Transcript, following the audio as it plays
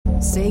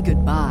Say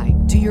goodbye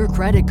to your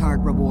credit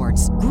card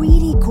rewards.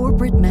 Greedy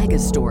corporate mega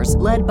stores,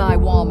 led by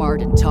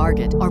Walmart and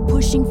Target, are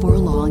pushing for a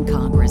law in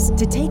Congress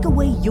to take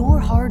away your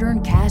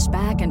hard-earned cash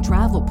back and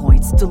travel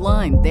points to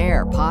line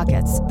their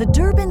pockets. The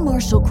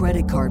Durbin-Marshall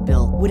credit card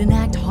bill would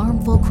enact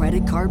harmful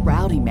credit card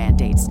routing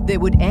mandates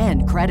that would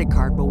end credit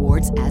card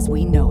rewards as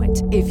we know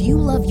it. If you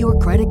love your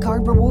credit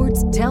card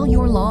rewards, tell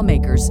your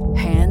lawmakers,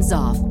 hands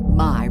off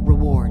my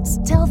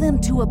rewards. Tell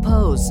them to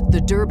oppose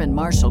the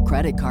Durbin-Marshall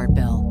credit card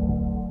bill.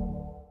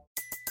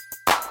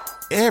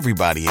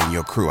 Everybody in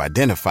your crew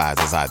identifies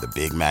as either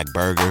Big Mac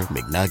Burger,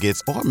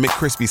 McNuggets, or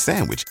McCrispy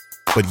Sandwich.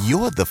 But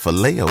you're the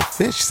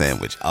Filet-O-Fish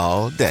Sandwich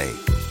all day.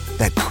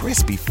 That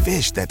crispy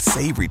fish, that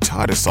savory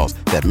tartar sauce,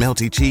 that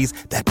melty cheese,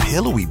 that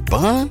pillowy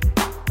bun.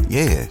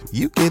 Yeah,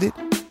 you get it.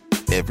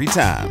 Every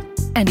time.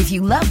 And if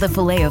you love the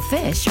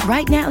Filet-O-Fish,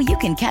 right now you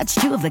can catch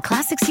two of the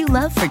classics you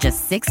love for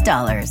just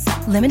 $6.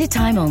 Limited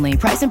time only.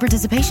 Price and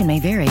participation may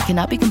vary.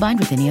 Cannot be combined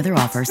with any other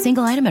offer.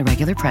 Single item at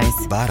regular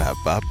price.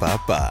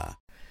 Ba-da-ba-ba-ba.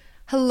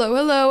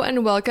 Hello,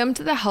 and welcome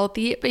to the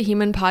Healthy But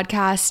Human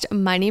podcast.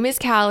 My name is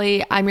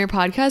Callie. I'm your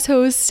podcast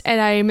host,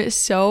 and I'm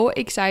so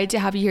excited to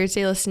have you here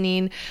today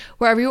listening.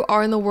 Wherever you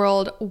are in the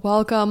world,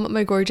 welcome,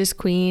 my gorgeous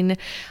queen.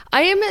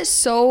 I am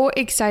so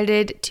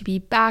excited to be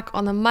back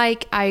on the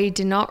mic. I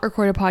did not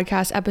record a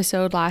podcast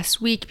episode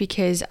last week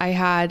because I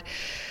had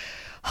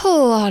a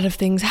lot of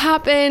things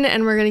happen,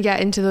 and we're going to get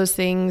into those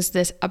things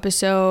this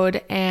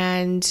episode,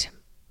 and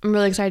I'm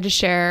really excited to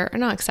share, or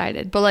not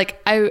excited, but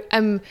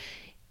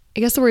I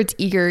guess the word's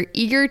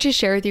eager to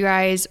share with you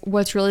guys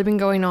what's really been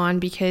going on,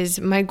 because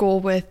my goal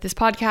with this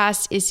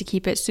podcast is to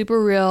keep it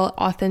super real,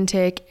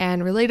 authentic,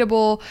 and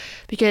relatable,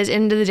 because at the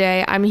end of the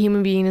day, I'm a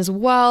human being as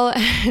well,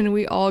 and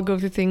we all go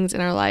through things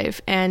in our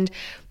life. And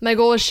my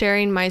goal is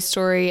sharing my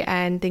story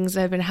and things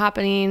that have been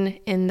happening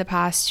in the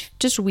past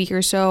just week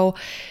or so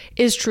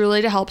is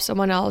truly to help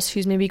someone else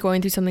who's maybe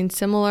going through something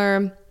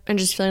similar and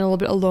just feeling a little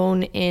bit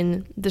alone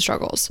in the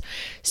struggles.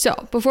 So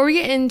before we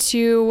get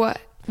into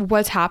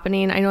what's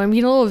happening, I know I'm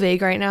being a little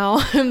vague right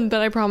now, but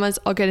I promise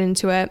I'll get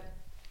into it.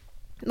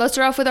 Let's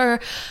start off with our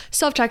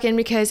self-check-in,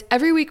 because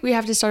every week we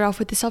have to start off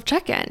with the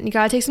self-check-in. You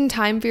gotta take some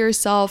time for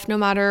yourself, no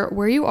matter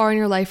where you are in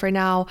your life right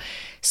now.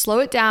 Slow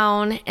it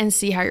down and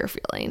see how you're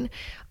feeling.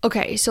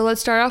 Okay, so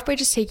let's start off by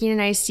just taking a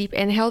nice deep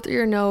inhale through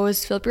your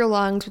nose, fill up your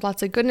lungs with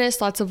lots of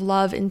goodness, lots of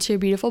love into your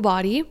beautiful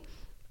body.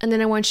 And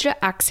then I want you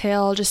to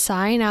exhale, just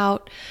sighing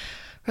out,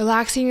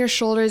 relaxing your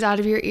shoulders out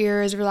of your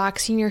ears,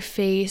 relaxing your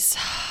face,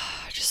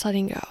 just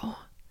letting go.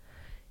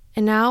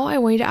 And now I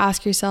want you to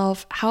ask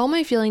yourself, how am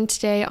I feeling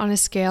today on a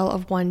scale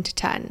of 1 to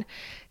 10?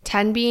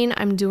 10 being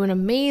I'm doing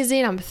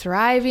amazing, I'm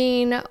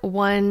thriving.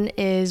 1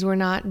 is we're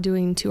not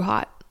doing too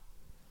hot.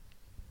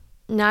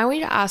 Now I want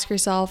you to ask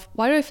yourself,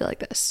 why do I feel like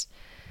this?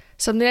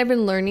 Something I've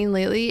been learning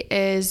lately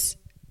is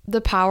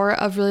the power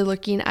of really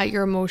looking at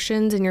your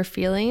emotions and your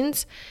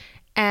feelings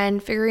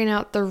and figuring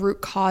out the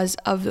root cause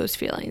of those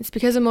feelings.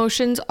 Because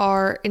emotions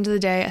are, end of the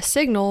day, a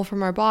signal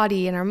from our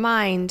body and our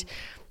mind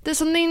that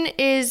something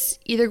is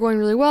either going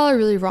really well or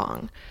really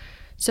wrong.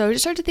 So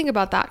just start to think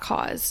about that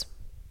cause.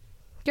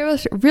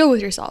 Get real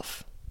with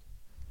yourself.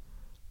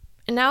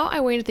 And now I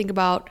want you to think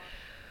about,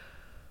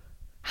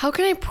 how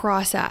can I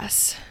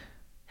process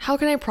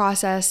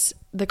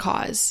the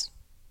cause?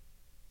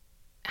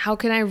 How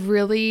can I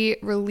really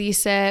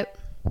release it?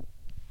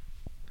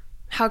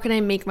 How can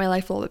I make my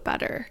life a little bit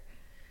better?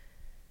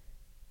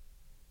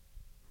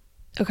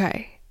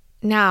 Okay.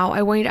 Now,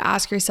 I want you to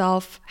ask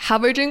yourself,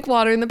 have I drank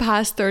water in the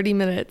past 30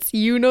 minutes?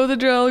 You know the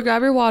drill.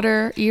 Grab your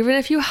water. Even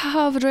if you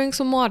have drank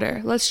some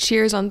water. Let's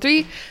cheers on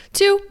 3,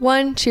 2,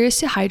 1. Cheers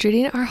to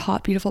hydrating our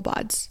hot, beautiful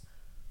buds.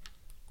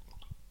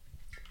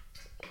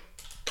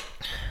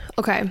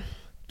 Okay.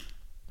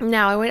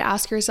 Now, I want you to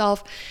ask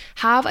yourself,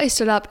 have I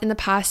stood up in the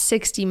past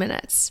 60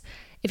 minutes?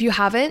 If you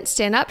haven't,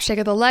 stand up, shake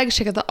out the legs,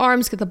 shake out the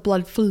arms, get the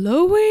blood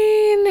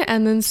flowing,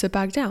 and then sit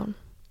back down.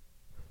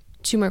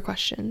 2 more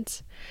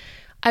questions.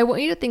 I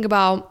want you to think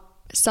about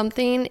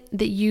something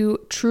that you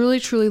truly,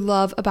 truly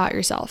love about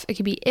yourself. It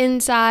could be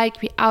inside, it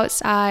could be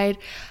outside.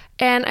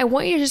 And I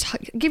want you to just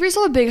give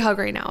yourself a big hug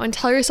right now and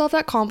tell yourself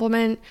that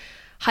compliment,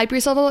 hype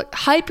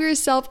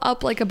yourself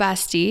up like a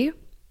bestie,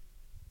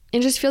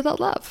 and just feel that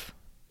love.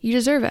 You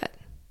deserve it.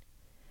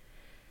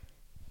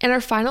 And our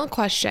final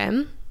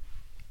question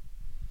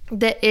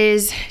that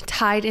is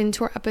tied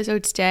into our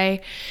episode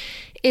today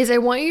is, I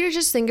want you to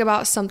just think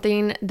about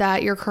something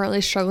that you're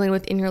currently struggling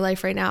with in your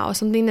life right now,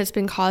 something that's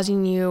been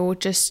causing you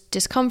just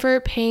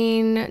discomfort,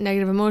 pain,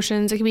 negative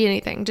emotions. It could be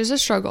anything, just a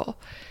struggle.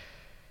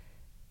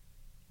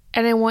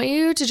 And I want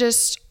you to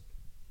just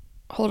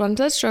hold on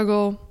to that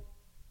struggle.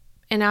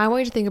 And now I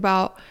want you to think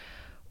about,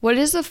 what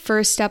is the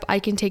first step I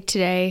can take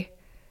today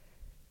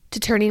to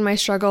turning my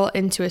struggle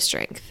into a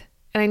strength?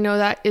 And I know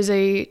that is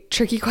a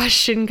tricky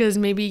question, because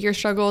maybe your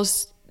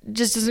struggles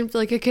just doesn't feel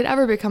like it could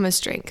ever become a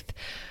strength.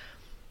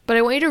 But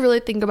I want you to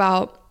really think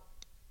about,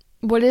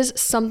 what is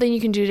something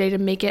you can do today to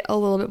make it a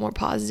little bit more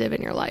positive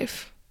in your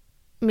life?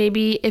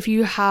 Maybe if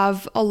you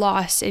have a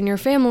loss in your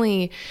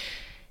family,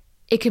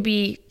 It could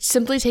be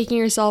simply taking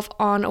yourself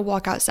on a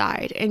walk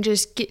outside and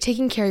just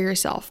taking care of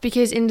yourself,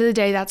 because end of the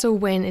day, that's a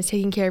win, is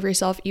taking care of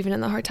yourself even in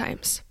the hard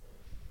times.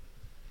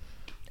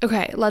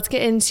 Okay, let's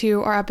get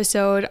into our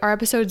episode. Our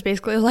episode is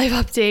basically a life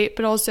update,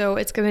 but also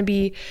it's going to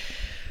be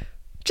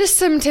just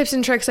some tips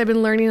and tricks I've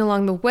been learning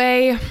along the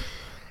way.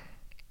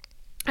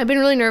 I've been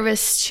really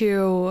nervous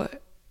to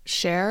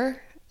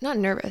share. Not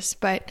nervous,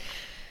 but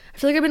I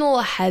feel like I've been a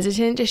little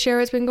hesitant to share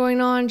what's been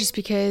going on, just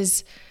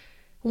because,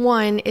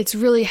 one, it's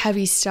really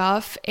heavy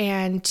stuff,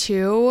 and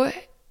two,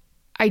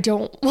 I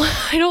don't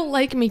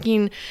like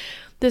making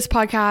this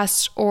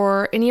podcast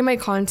or any of my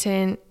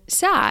content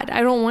sad.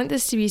 I don't want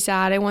this to be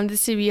sad. I want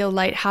this to be a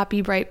light,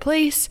 happy, bright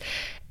place.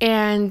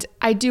 And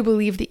I do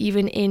believe that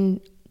even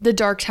in the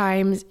dark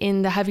times,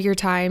 in the heavier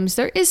times,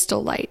 there is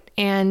still light.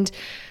 And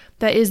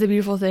that is the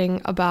beautiful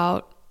thing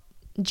about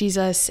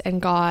Jesus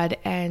and God.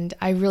 And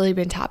I've really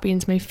been tapping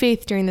into my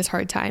faith during this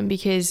hard time,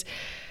 because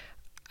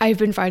I've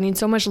been finding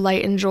so much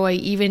light and joy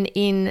even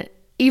in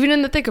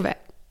the thick of it.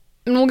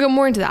 And we'll get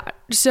more into that.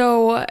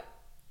 So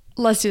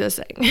let's do this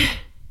thing.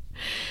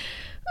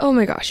 Oh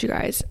my gosh, you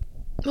guys.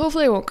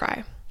 Hopefully I won't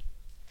cry.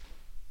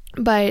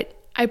 But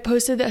I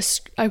posted an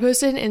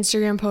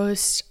Instagram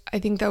post, I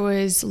think that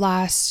was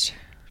last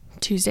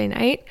Tuesday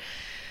night.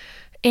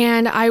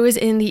 And I was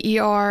in the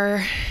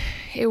ER.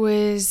 It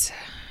was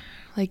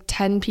like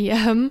 10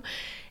 p.m.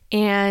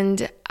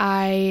 and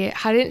I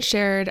hadn't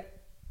shared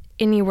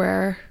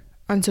anywhere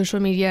on social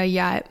media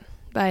yet,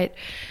 but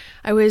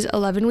I was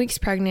 11 weeks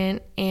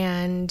pregnant,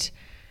 and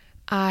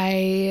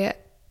what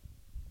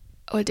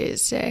day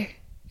is today?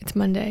 It's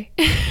Monday.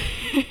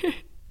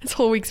 This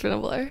whole week's been a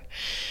blur.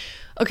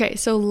 Okay,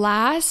 so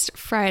last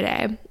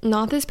Friday,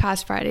 not this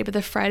past Friday, but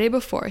the Friday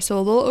before, so a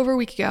little over a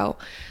week ago,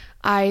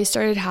 I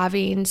started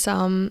having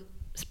some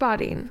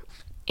spotting.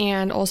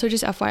 And also,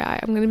 just FYI,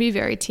 I'm going to be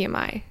very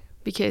TMI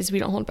because we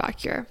don't hold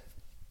back here.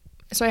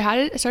 So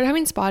I started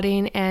having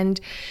spotting, and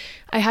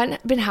I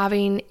hadn't been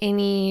having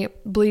any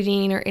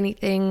bleeding or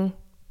anything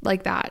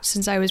like that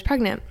since I was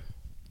pregnant.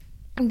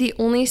 The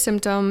only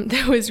symptom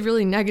that was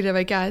really negative,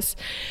 I guess,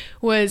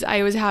 was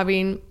I was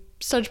having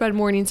such bad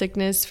morning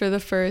sickness for the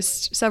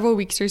first several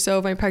weeks or so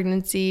of my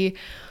pregnancy.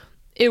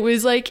 It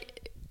was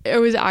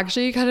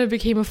actually kind of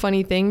became a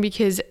funny thing,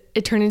 because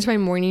it turned into my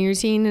morning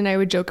routine, and I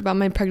would joke about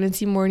my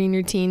pregnancy morning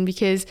routine,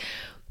 because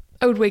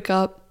I would wake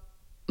up,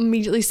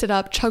 immediately sit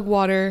up, chug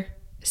water,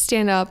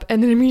 stand up,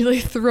 and then immediately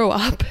throw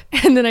up,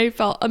 and then I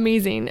felt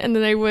amazing, and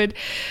then I would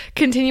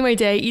continue my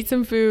day, eat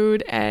some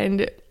food,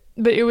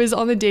 but it was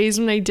on the days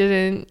when I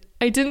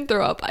didn't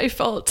throw up, I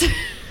felt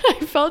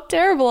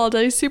terrible all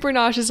day, super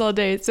nauseous all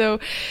day. So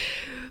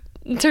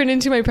it turned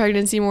into my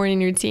pregnancy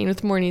morning routine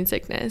with morning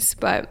sickness.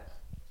 But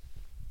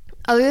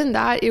other than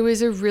that, it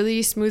was a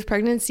really smooth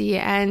pregnancy,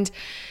 and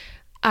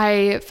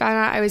I found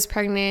out I was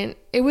pregnant.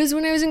 It was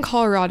when I was in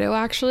Colorado,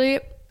 actually.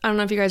 I don't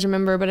know if you guys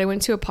remember, but I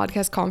went to a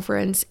podcast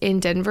conference in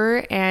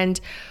Denver, and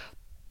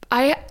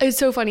it's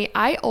so funny.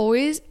 I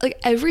always, like,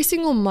 every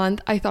single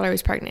month I thought I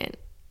was pregnant.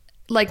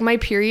 Like, my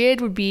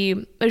period I'd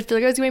feel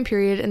like I was getting my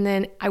period, and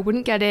then I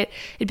wouldn't get it.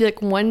 It'd be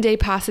like one day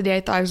past the day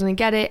I thought I was going to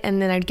get it,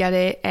 and then I'd get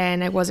it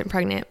and I wasn't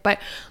pregnant. But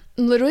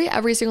literally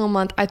every single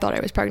month I thought I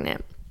was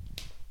pregnant.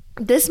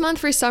 This month,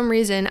 for some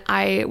reason,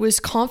 I was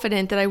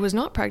confident that I was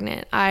not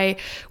pregnant. I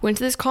went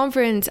to this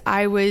conference.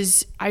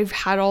 I've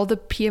had all the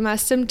PMS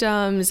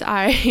symptoms.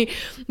 I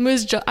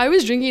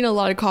was drinking a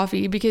lot of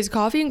coffee, because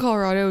coffee in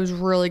Colorado is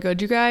really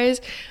good, you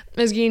guys.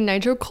 I was getting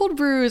nitro cold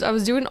brews. I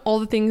was doing all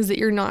the things that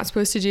you're not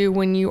supposed to do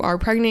when you are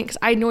pregnant, because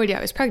I had no idea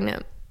I was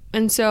pregnant.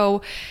 And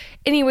so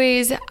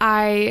anyways,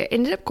 I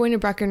ended up going to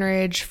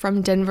Breckenridge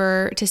from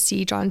Denver to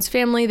see John's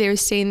family. They were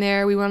staying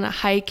there. We went on a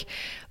hike.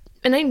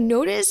 And I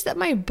noticed that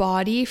my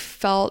body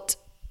felt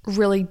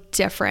really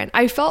different.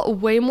 I felt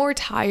way more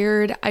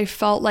tired. I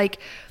felt like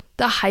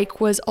the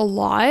hike was a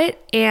lot.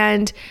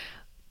 And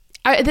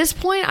at this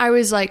point, I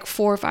was like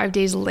 4 or 5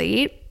 days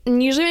late.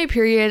 And usually my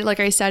period, like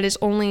I said, is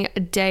only a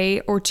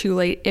day or two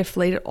late, if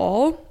late at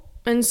all.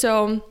 And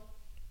so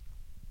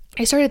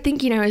I started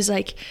thinking, I was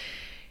like,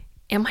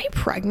 am I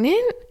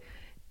pregnant?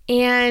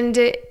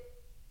 And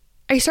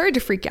I started to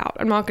freak out.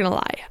 I'm not going to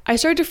lie. I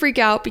started to freak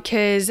out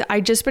because I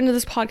just been to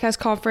this podcast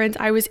conference.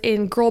 I was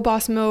in girl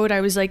boss mode.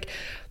 I was like,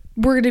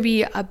 we're going to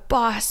be a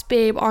boss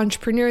babe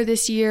entrepreneur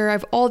this year. I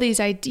have all these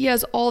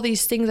ideas, all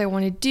these things I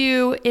want to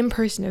do,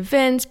 in-person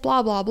events,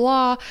 blah, blah,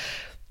 blah.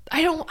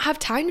 I don't have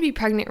time to be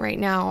pregnant right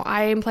now.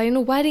 I am planning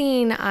a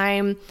wedding.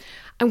 I'm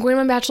going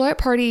to my bachelorette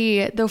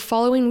party the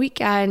following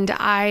weekend.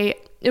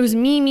 It was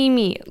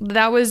me.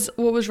 That was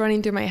what was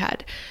running through my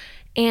head.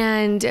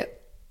 And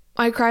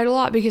I cried a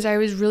lot because I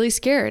was really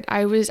scared.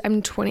 I was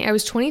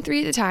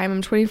 23 at the time.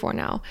 I'm 24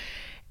 now.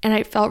 And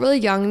I felt really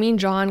young. Me and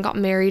John got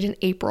married in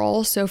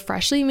April. So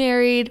freshly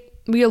married.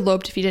 We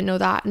eloped, if you didn't know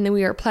that. And then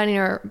we are planning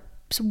our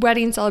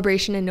wedding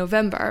celebration in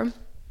November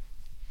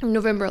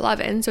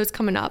 11. So it's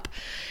coming up.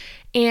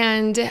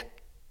 And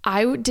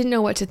I didn't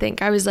know what to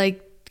think. I was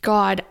like,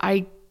 God,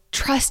 I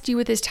trust you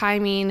with this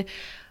timing,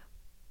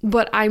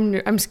 but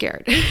I'm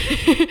scared.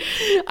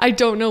 I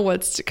don't know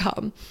what's to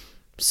come.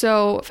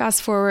 So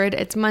fast forward,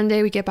 it's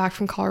Monday, we get back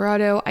from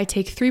Colorado. I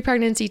take 3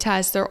 pregnancy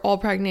tests. They're all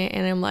pregnant.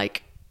 And I'm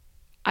like,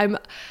 I'm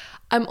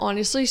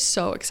honestly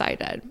so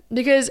excited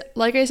because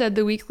like I said,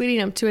 the week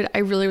leading up to it, I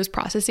really was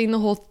processing the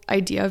whole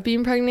idea of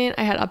being pregnant.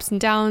 I had ups and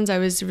downs. I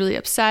was really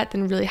upset,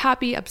 then really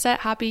happy, upset,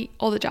 happy,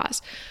 all the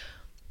jazz.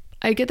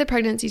 I get the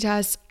pregnancy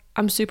test.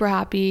 I'm super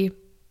happy,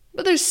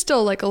 but there's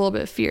still like a little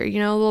bit of fear, you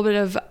know, a little bit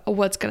of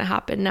what's going to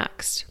happen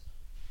next.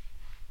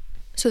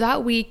 So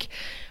that week,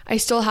 I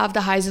still have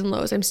the highs and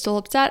lows. I'm still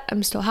upset.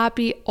 I'm still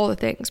happy, all the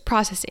things,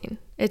 processing.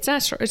 It's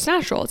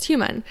natural. It's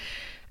human.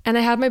 And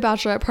I had my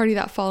bachelorette party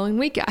that following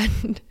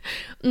weekend.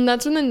 And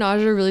that's when the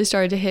nausea really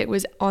started to hit,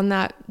 was on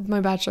my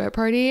bachelorette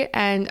party.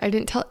 And I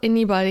didn't tell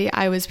anybody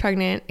I was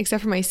pregnant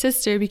except for my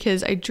sister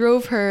because I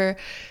drove her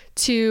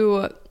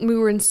we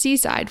were in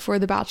Seaside for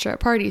the bachelorette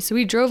party. So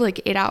we drove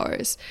like 8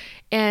 hours.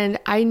 And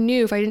I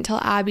knew if I didn't tell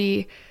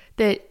Abby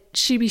that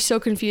she'd be so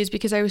confused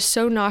because I was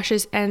so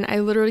nauseous and I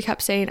literally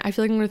kept saying, I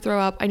feel like I'm going to throw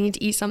up. I need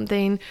to eat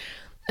something.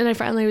 And I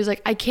finally was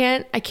like, I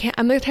can't.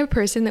 I'm the type of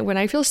person that when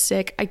I feel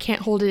sick, I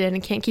can't hold it in. I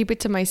can't keep it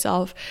to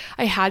myself.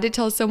 I had to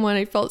tell someone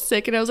I felt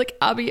sick and I was like,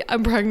 Abby,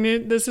 I'm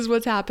pregnant. This is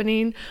what's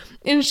happening.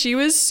 And she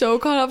was so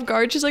caught off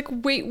guard. She's like,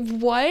 wait,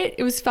 what?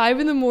 It was 5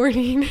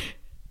 a.m.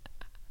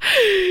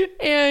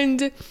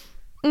 And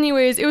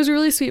anyways, it was a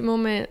really sweet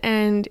moment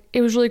and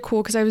it was really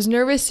cool because I was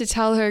nervous to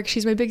tell her 'cause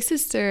she's my big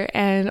sister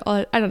and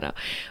all, I don't know.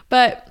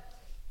 But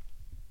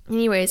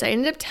anyways, I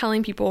ended up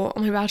telling people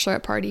on my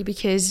bachelorette party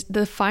because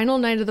the final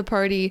night of the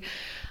party,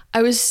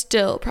 I was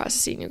still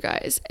processing, you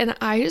guys. And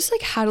I just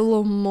like had a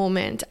little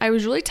moment. I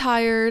was really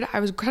tired.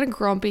 I was kind of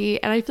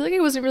grumpy and I feel like I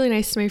wasn't really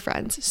nice to my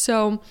friends.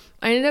 So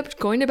I ended up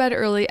going to bed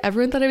early.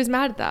 Everyone thought I was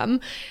mad at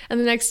them. And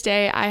the next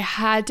day I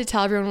had to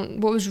tell everyone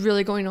what was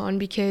really going on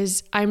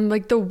because I'm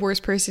like the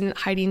worst person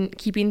at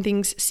keeping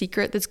things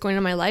secret that's going on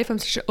in my life. I'm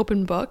such an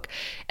open book.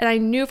 And I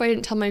knew if I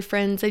didn't tell my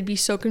friends, they'd be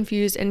so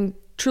confused and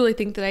truly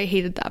think that I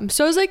hated them.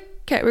 So I was like,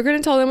 okay, we're going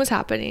to tell them what's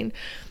happening.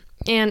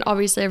 And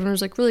obviously everyone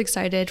was like really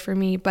excited for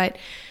me. But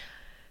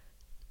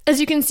as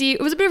you can see,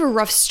 it was a bit of a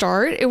rough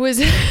start. It was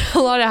a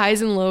lot of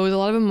highs and lows, a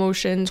lot of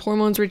emotions.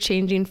 Hormones were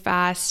changing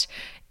fast.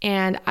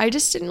 And I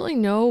just didn't really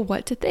know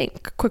what to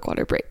think. Quick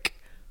water break.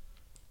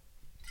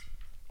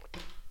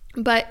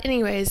 But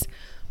anyways,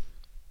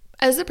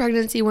 as the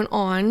pregnancy went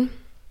on,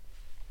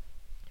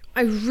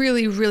 I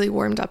really, really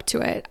warmed up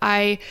to it.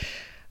 I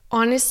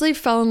honestly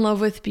fell in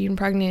love with being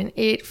pregnant.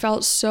 It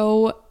felt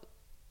so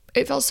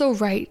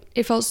right.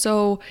 It felt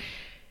so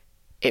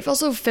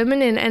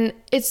feminine. And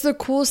it's the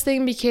coolest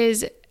thing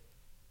because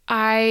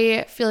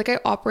I feel like I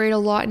operate a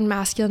lot in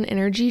masculine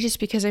energy just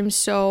because I'm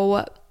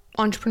so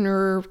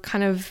entrepreneur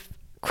kind of,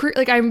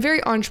 like I'm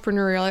very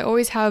entrepreneurial. I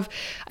always have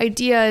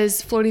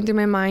ideas floating through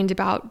my mind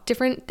about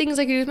different things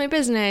I could do with my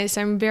business.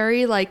 I'm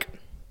very like,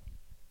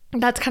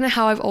 that's kind of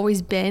how I've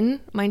always been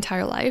my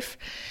entire life.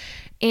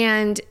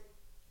 And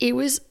it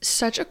was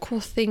such a cool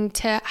thing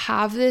to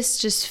have this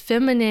just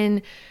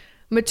feminine,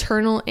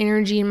 maternal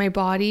energy in my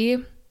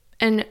body.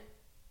 And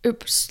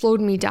it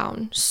slowed me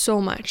down so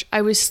much.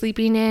 I was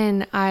sleeping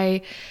in.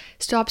 I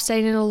stopped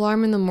setting an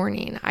alarm in the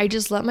morning. I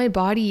just let my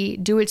body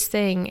do its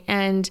thing.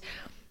 And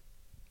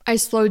I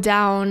slowed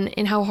down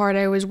in how hard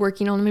I was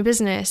working on my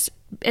business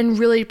and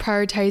really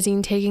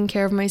prioritizing taking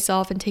care of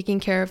myself and taking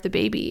care of the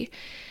baby.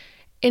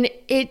 And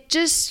it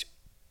just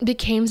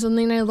became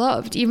something I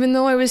loved. Even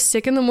though I was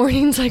sick in the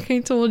mornings, like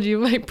I told you,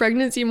 my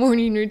pregnancy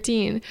morning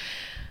routine,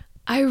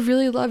 I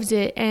really loved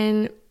it.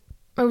 And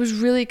I was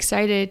really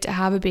excited to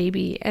have a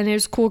baby. And it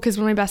was cool because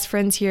one of my best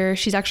friends here,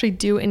 she's actually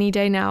due any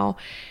day now.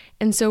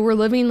 And so we're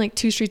living like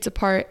 2 streets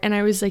apart. And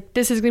I was like,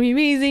 this is going to be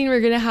amazing. We're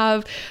going to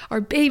have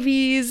our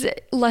babies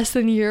less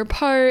than a year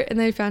apart. And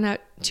then I found out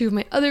 2 of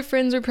my other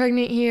friends were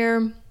pregnant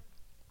here.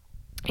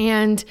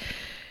 And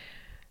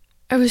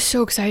I was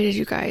so excited,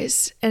 you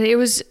guys. And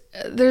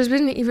there's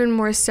been even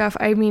more stuff.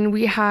 I mean,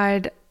 we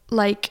had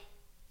like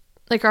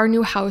our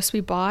new house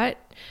we bought.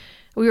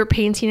 We were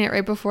painting it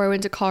right before I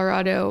went to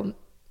Colorado.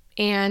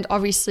 And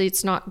obviously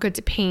it's not good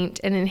to paint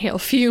and inhale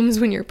fumes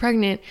when you're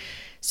pregnant.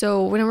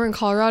 So when we were in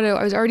Colorado,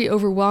 I was already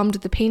overwhelmed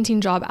with the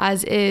painting job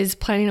as is,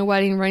 planning a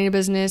wedding, running a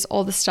business,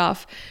 all the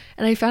stuff.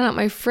 And I found out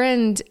my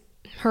friend,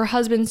 her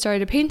husband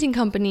started a painting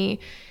company.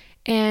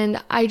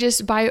 And I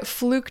just, by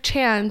fluke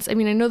chance, I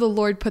mean, I know the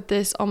Lord put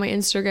this on my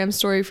Instagram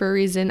story for a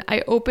reason.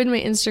 I opened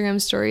my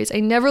Instagram stories. I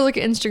never look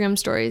at Instagram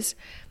stories.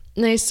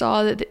 And I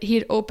saw that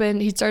he'd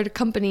started a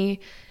company.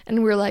 And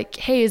we were like,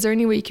 hey, is there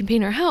any way you can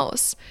paint our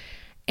house?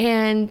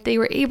 And they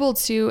were able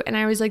to, and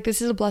I was like,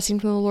 this is a blessing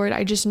from the Lord.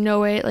 I just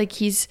know it. Like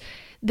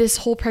this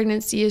whole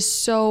pregnancy is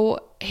so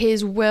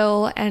his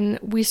will, and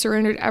we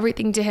surrendered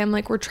everything to him.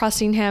 Like we're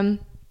trusting him.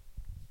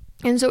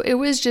 And so it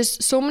was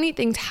just so many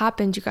things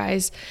happened, you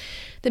guys,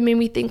 that made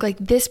me think like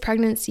this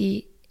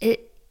pregnancy,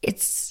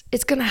 it's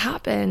going to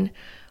happen.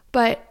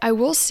 But I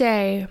will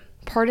say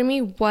part of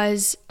me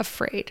was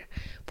afraid.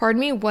 Part of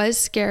me was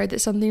scared that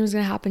something was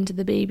going to happen to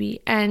the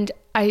baby. And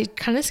I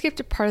kind of skipped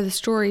a part of the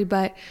story,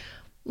 but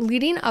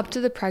leading up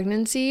to the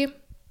pregnancy,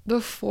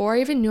 before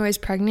I even knew I was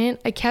pregnant,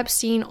 I kept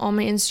seeing on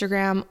my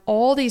Instagram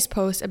all these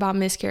posts about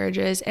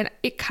miscarriages, and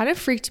it kind of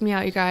freaked me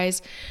out, you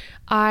guys.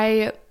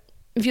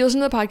 If you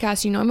listen to the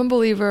podcast, you know I'm a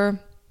believer,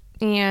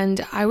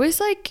 and I was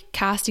like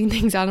casting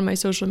things out on my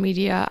social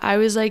media. I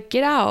was like,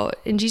 get out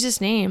in Jesus'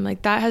 name.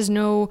 Like, that has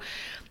no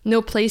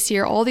place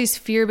here. All these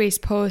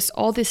fear-based posts,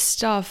 all this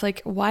stuff,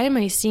 like, why am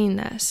I seeing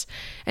this?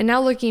 And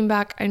now looking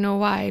back, I know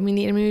why. I mean,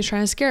 the enemy was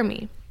trying to scare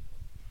me.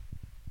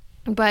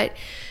 But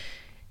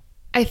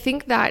I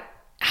think that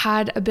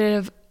had a bit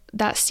of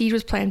that seed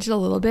was planted a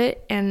little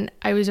bit, and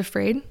I was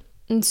afraid.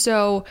 And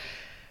so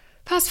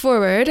fast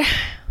forward,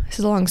 this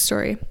is a long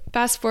story.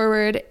 Fast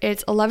forward,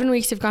 it's 11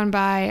 weeks have gone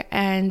by,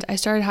 and I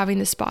started having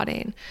the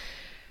spotting.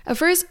 At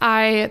first,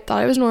 I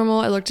thought it was normal.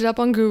 I looked it up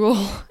on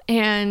Google,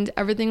 and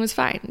everything was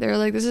fine. They were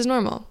like, this is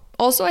normal.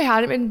 Also, I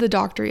hadn't been to the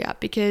doctor yet,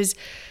 because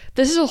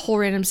this is a whole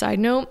random side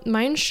note.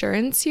 My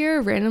insurance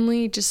here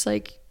randomly just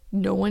like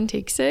no one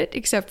takes it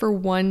except for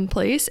one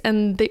place,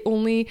 and the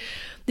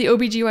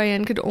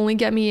OBGYN could only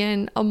get me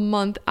in a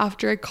month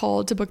after I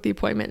called to book the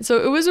appointment.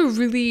 So it was a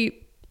really,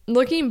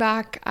 looking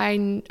back,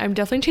 I'm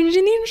definitely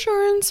changing the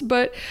insurance,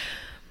 but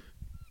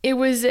I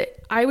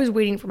was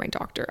waiting for my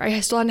doctor. I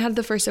still hadn't had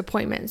the first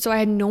appointment, so I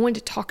had no one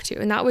to talk to.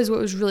 And that was what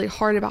was really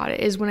hard about it,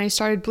 is when I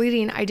started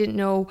bleeding, I didn't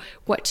know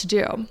what to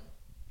do.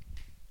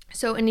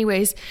 So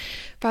anyways,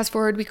 fast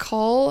forward, we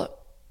call.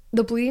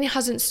 The bleeding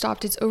hasn't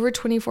stopped. It's over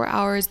 24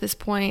 hours at this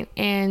point,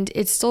 and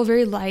it's still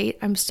very light.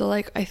 I'm still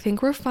like, I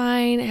think we're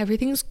fine.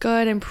 Everything's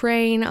good. I'm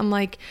praying. I'm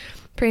like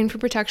praying for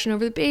protection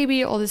over the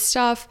baby, all this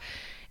stuff.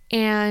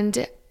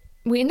 And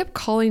we end up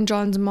calling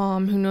John's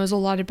mom, who knows a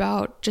lot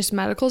about just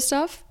medical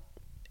stuff.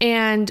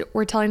 And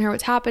we're telling her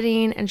what's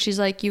happening. And she's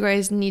like, you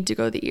guys need to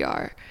go to the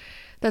ER.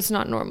 That's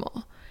not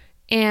normal.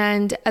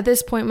 And at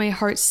this point, my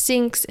heart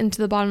sinks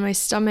into the bottom of my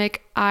stomach.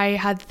 I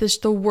had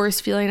the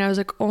worst feeling. I was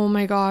like, oh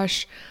my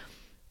gosh,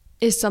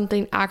 is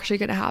something actually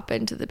going to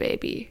happen to the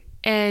baby?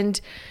 And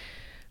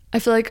I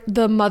feel like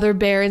the mother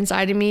bear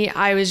inside of me,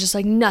 I was just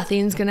like,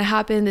 nothing's going to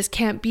happen. This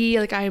can't be.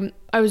 Like, I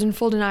was in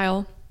full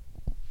denial.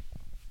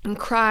 I'm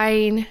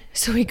crying.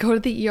 So we go to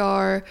the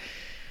ER,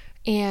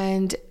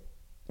 and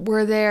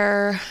we're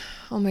there.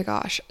 Oh my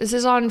gosh. This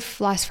is on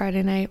last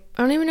Friday night.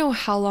 I don't even know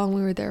how long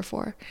we were there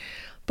for,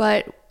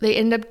 but they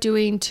end up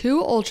doing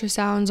 2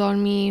 ultrasounds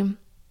on me.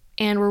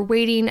 And we're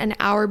waiting an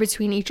hour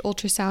between each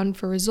ultrasound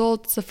for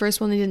results. The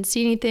first one, they didn't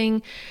see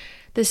anything.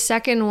 The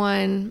second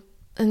one,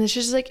 and this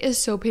just like is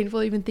so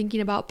painful even thinking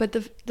about, but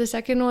the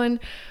second one,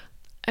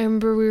 I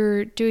remember we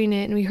were doing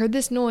it and we heard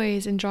this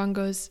noise, and John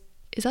goes,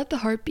 is that the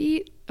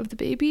heartbeat of the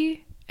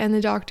baby? And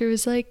the doctor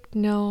was like,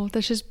 no,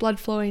 that's just blood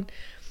flowing.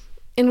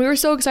 And we were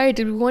so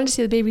excited. We wanted to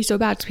see the baby so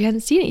bad because we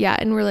hadn't seen it yet.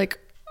 And we're like,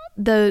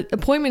 the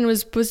appointment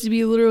was supposed to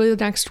be literally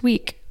the next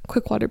week.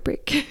 Quick water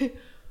break.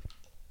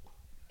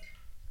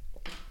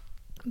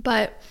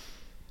 But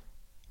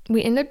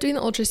we end up doing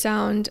the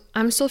ultrasound.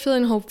 I'm still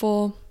feeling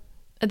hopeful.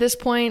 At this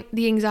point,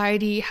 the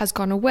anxiety has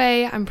gone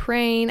away. I'm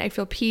praying. I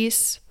feel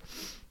peace.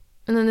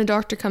 And then the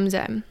doctor comes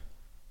in.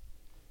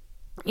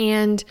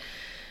 And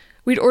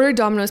we'd ordered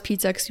Domino's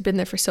pizza because we'd been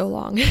there for so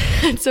long.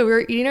 And so we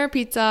were eating our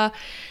pizza,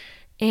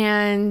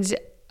 and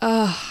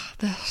that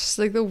was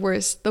like the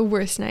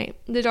worst night.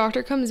 The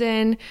doctor comes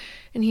in,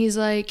 and he's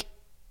like,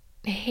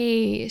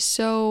 hey,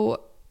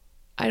 so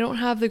I don't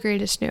have the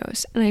greatest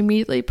news. And I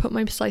immediately put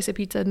my slice of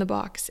pizza in the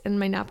box and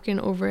my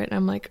napkin over it. And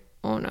I'm like,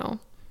 oh no.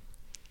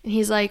 And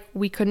he's like,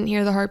 we couldn't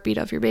hear the heartbeat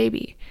of your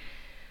baby.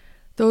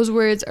 Those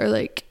words are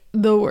like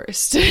the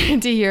worst to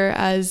hear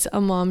as a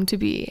mom to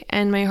be.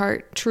 And my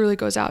heart truly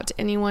goes out to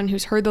anyone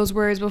who's heard those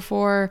words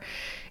before.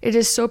 It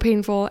is so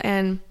painful.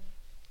 And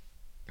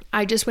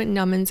I just went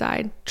numb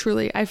inside.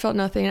 Truly, I felt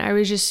nothing. I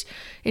was just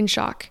in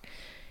shock.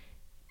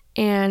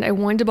 And I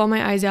wanted to bawl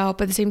my eyes out,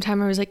 but at the same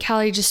time I was like,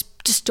 Callie,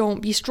 just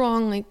don't, be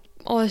strong, like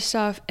all this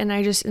stuff. And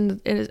I just,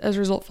 as a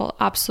result, felt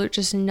absolute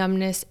just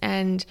numbness,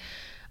 and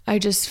I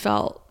just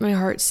felt my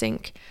heart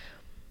sink.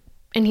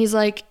 And he's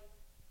like,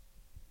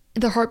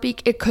 the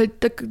heartbeat,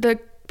 the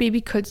baby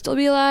could still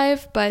be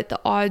alive, but the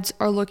odds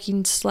are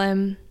looking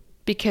slim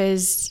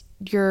because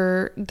I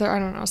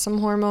don't know, some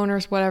hormone or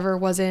whatever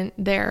wasn't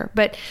there.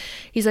 But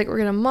he's like, we're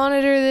going to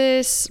monitor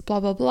this, blah,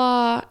 blah,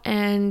 blah.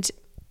 And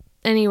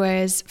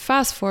anyways,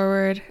 fast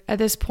forward, at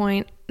this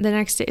point, the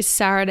next day is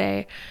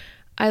Saturday.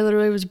 I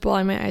literally was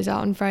bawling my eyes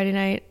out on Friday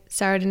night,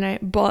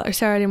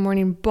 Saturday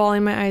morning,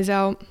 bawling my eyes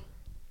out.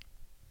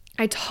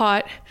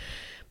 By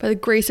the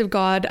grace of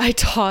God, I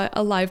taught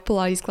a live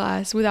Pilates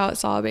class without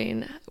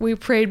sobbing. We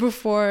prayed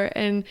before,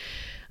 and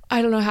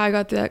I don't know how I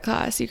got through that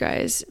class, you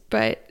guys,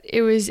 but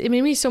it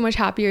made me so much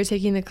happier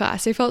taking the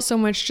class. I felt so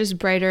much just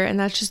brighter, and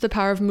that's just the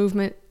power of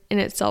movement in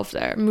itself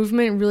there.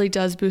 Movement really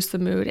does boost the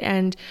mood.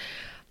 And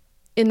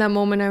in that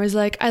moment, I was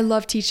like, I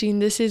love teaching.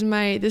 This is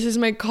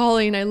my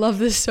calling. I love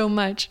this so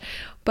much.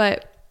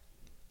 But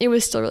it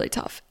was still really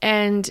tough.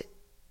 And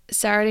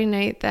Saturday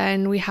night,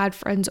 then we had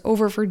friends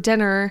over for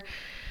dinner.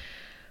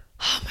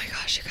 Oh my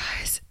gosh, you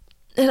guys.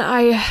 And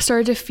I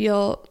started to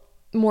feel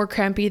more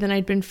crampy than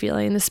I'd been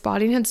feeling. The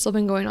spotting had still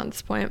been going on at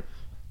this point.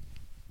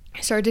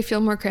 I started to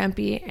feel more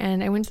crampy,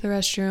 and I went to the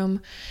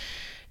restroom,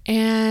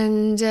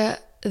 and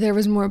there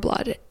was more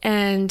blood,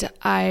 and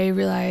I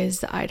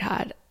realized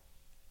that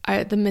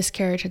the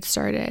miscarriage had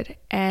started,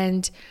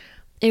 and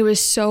it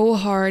was so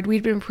hard.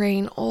 We'd been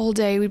praying all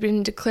day. We'd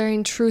been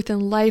declaring truth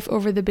and life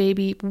over the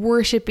baby,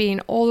 worshiping,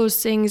 all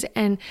those things.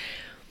 And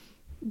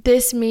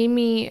this made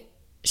me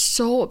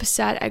so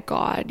upset at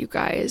God, you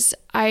guys.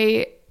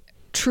 I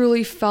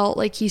truly felt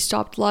like he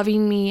stopped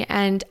loving me.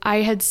 And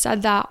I had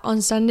said that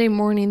on Sunday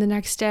morning the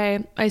next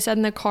day. I said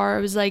in the car,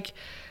 I was like,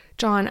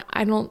 John,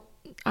 I don't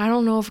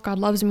know if God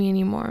loves me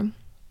anymore.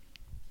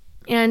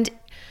 And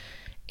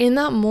in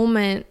that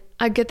moment,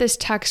 I get this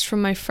text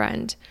from my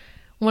friend,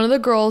 one of the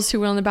girls who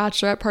went on the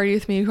bachelorette party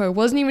with me, who I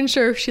wasn't even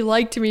sure if she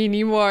liked me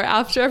anymore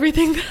after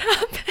everything that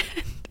happened.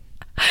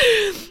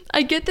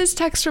 I get this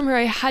text from her.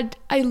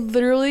 I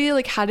literally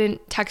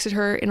hadn't texted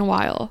her in a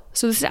while.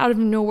 So this is out of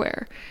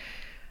nowhere.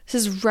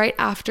 This is right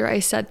after I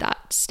said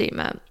that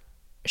statement.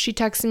 She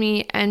texts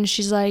me and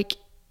she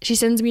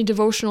sends me a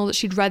devotional that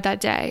she'd read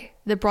that day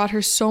that brought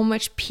her so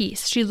much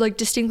peace. She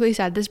distinctly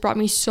said, this brought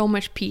me so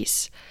much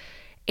peace.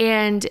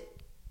 And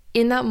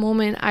in that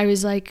moment, I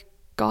was like,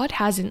 God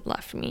hasn't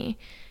left me.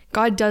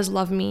 God does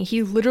love me.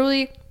 He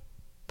literally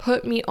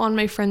put me on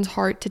my friend's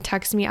heart to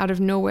text me out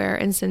of nowhere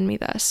and send me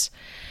this.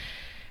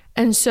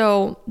 And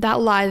so that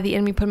lie that the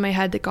enemy put in my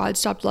head that God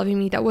stopped loving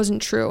me, that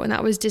wasn't true. And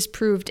that was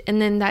disproved.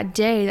 And then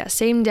that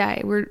same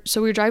day, we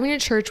were driving to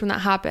church when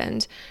that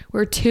happened. We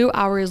were 2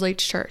 hours late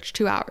to church,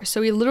 2 hours.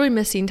 So we literally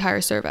missed the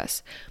entire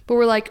service. But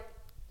we're like,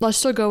 let's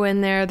still go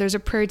in there. There's a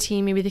prayer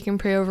team. Maybe they can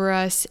pray over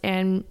us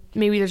and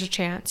maybe there's a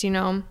chance,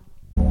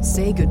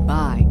 Say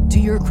goodbye to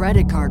your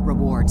credit card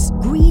rewards.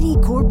 Greedy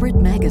corporate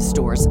mega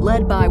stores,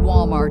 led by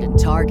Walmart and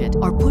Target,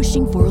 are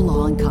pushing for a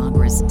law in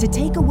Congress to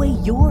take away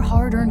your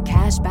hard-earned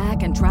cash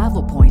back and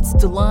travel points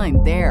to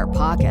line their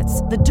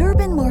pockets. The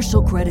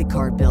Durbin-Marshall credit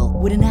card bill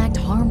would enact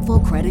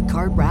harmful credit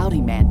card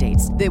routing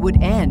mandates that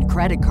would end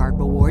credit card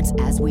rewards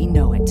as we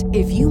know it.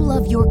 If you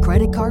love your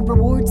credit card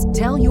rewards,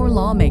 tell your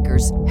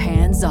lawmakers,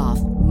 hands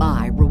off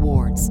my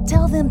rewards.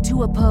 Tell them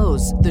to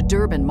oppose the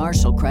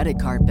Durbin-Marshall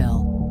credit card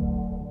bill.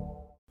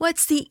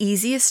 What's the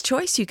easiest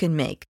choice you can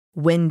make?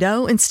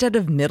 Window instead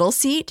of middle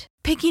seat?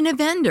 Picking a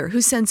vendor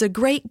who sends a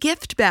great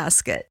gift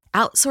basket?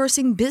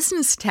 Outsourcing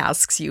business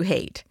tasks you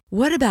hate?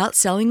 What about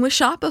selling with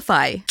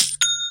Shopify?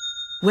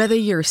 Whether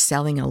you're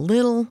selling a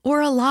little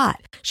or a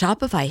lot,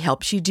 Shopify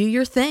helps you do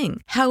your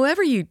thing,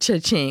 however you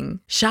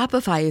cha-ching.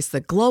 Shopify is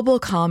the global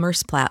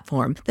commerce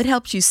platform that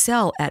helps you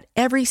sell at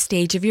every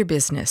stage of your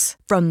business.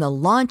 From the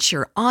launch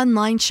your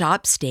online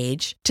shop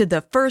stage to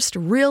the first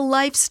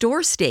real-life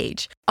store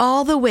stage,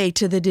 all the way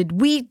to the did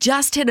we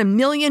just hit 1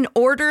 million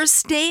orders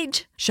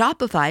stage?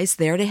 Shopify's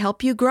there to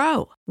help you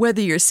grow.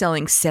 Whether you're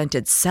selling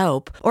scented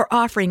soap or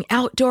offering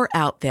outdoor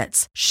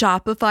outfits,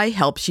 Shopify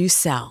helps you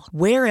sell.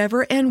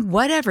 Wherever and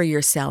whatever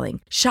you're selling,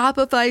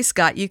 Shopify's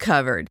got you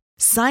covered.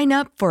 Sign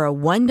up for a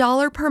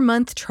 $1 per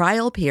month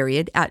trial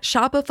period at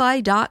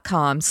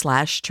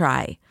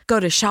shopify.com/try. Go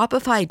to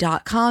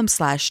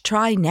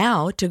shopify.com/try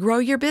now to grow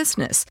your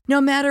business, no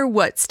matter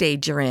what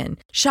stage you're in.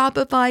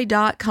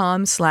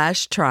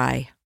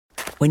 Shopify.com/try.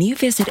 When you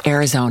visit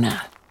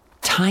Arizona,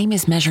 time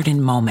is measured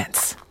in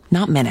moments,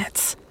 not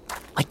minutes.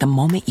 Like the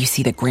moment you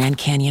see the Grand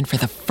Canyon for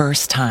the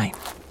first time.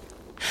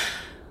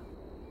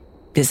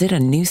 Visit a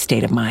new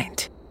state of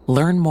mind.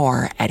 Learn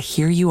more at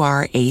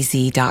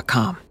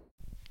hereyouareaz.com.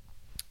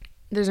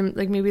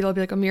 Maybe there'll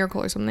be a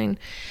miracle or something.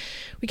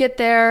 We get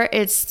there,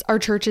 it's our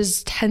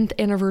church's 10th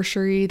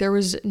anniversary. There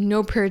was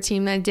no prayer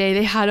team that day.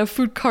 They had a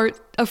food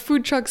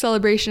truck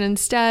celebration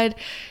instead.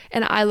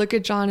 And I look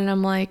at John and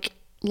I'm like,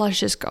 let's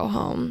just go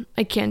home.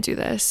 I can't do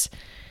this.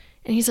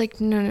 And he's like,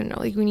 no,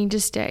 we need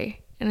to stay.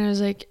 And I was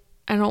like,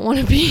 I don't want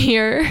to be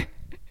here.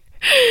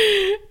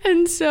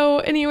 And so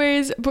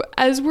anyways, but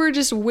as we're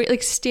just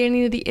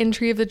standing at the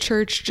entry of the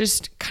church,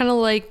 just kind of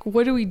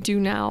what do we do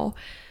now?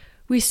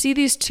 We see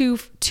these two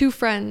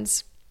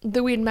friends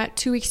that we had met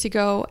 2 weeks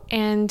ago,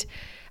 and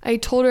I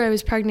told her I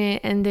was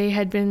pregnant, and they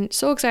had been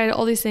so excited,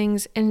 all these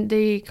things, and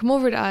they come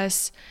over to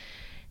us,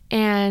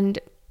 and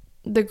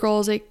the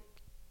girl's like,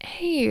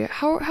 hey,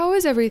 how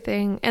is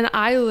everything? And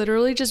I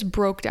literally just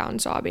broke down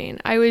sobbing.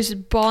 I was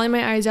bawling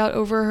my eyes out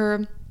over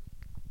her.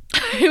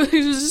 It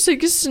was just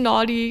a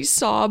snotty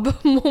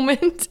sob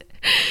moment.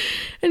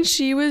 And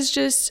she was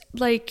just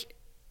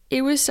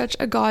it was such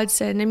a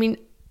godsend. I mean,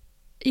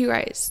 you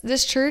guys,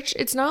 this church,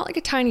 it's not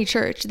a tiny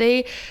church.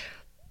 I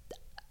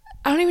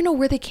don't even know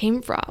where they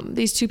came from,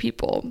 these two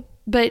people,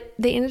 but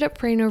they ended up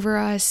praying over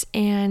us.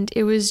 And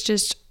it was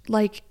just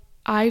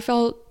I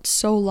felt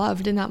so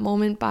loved in that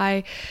moment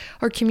by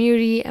our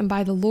community and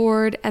by the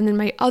Lord. And then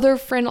my other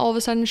friend all of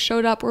a sudden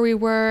showed up where we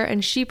were,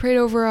 and she prayed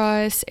over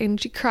us and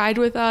she cried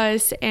with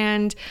us.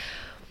 And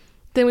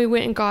then we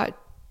went and got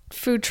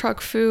food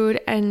truck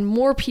food, and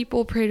more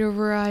people prayed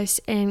over us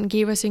and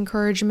gave us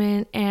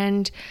encouragement.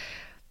 And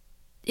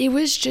it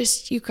was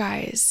just, you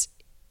guys,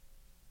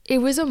 it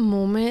was a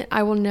moment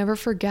I will never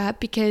forget,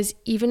 because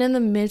even in the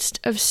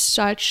midst of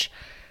such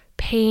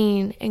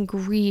pain and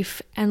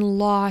grief and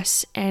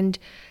loss and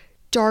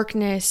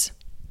darkness,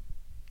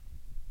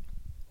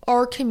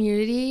 our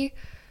community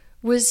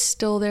was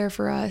still there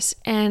for us,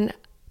 and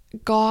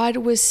God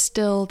was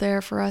still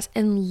there for us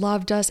and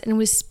loved us and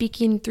was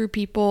speaking through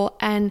people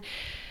and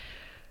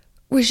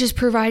was just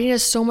providing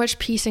us so much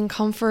peace and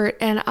comfort.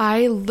 And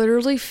I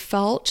literally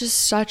felt just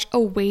such a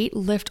weight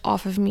lift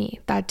off of me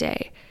that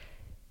day.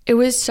 It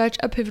was such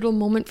a pivotal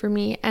moment for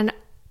me. And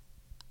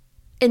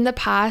in the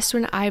past,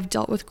 when I've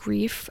dealt with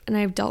grief and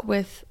I've dealt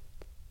with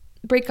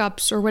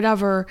breakups or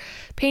whatever,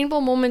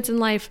 painful moments in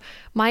life,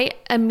 my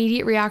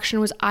immediate reaction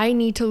was, I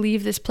need to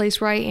leave this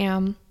place where I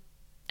am.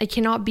 I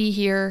cannot be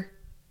here.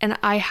 And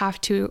I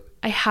have to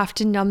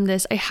numb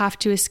this. I have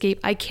to escape.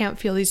 I can't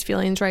feel these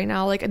feelings right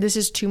now. Like, this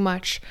is too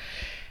much.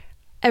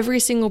 Every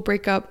single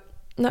breakup,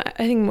 I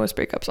think most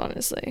breakups,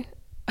 honestly,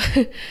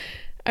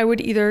 I would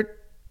either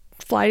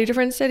fly to a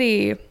different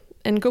city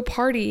and go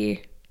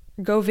party,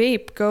 go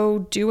vape, go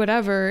do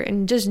whatever,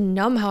 and just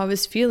numb how I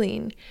was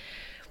feeling.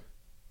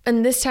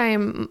 And this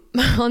time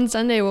on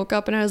Sunday, I woke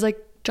up and I was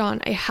like,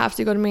 John, I have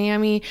to go to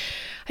Miami.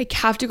 I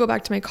have to go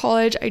back to my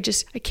college. I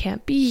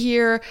can't be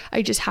here.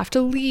 I just have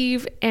to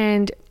leave.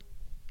 And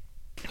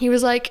he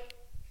was like,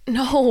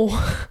 no,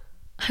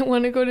 I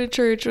want to go to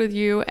church with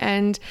you.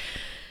 And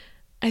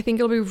I think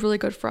it'll be really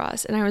good for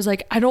us. And I was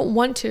like, I don't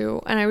want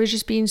to. And I was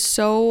just being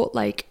so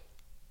like,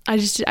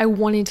 I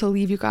wanted to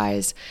leave you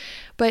guys.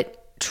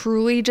 But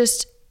truly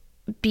just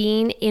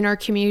being in our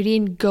community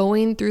and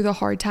going through the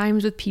hard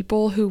times with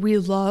people who we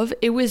love,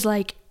 it was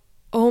like,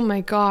 oh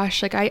my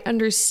gosh, like I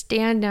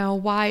understand now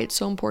why it's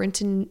so important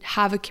to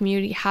have a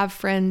community, have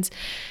friends,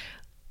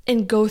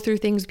 and go through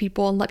things with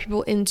people and let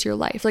people into your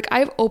life. Like,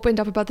 I've opened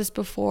up about this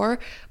before,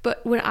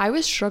 but when I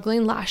was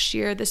struggling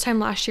this time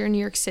last year in New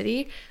York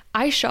City,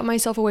 I shut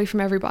myself away from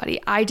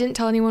everybody. I didn't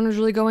tell anyone what was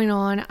really going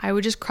on. I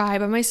would just cry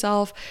by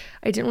myself.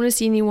 I didn't want to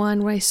see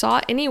anyone. When I saw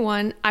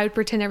anyone, I would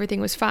pretend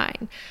everything was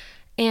fine.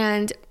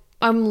 And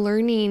I'm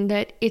learning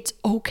that it's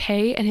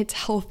okay and it's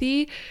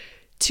healthy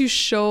to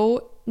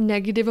show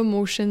negative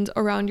emotions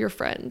around your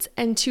friends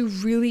and to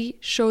really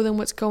show them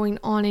what's going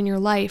on in your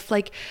life.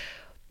 Like,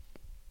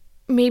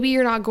 maybe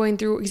you're not going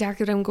through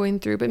exactly what I'm going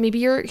through, but maybe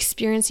you're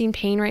experiencing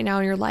pain right now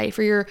in your life,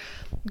 or you're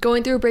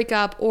going through a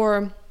breakup,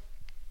 or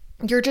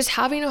you're just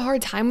having a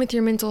hard time with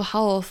your mental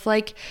health.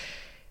 Like,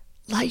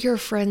 let your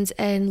friends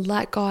in,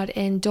 let God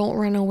in, don't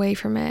run away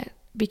from it.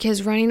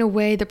 Because running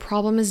away, the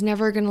problem is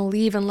never going to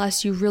leave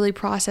unless you really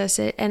process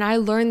it. And I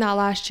learned that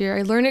last year.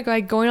 I learned it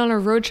by going on a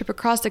road trip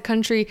across the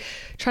country,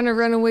 trying to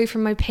run away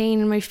from my pain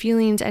and my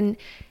feelings. And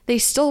they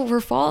still were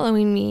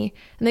following me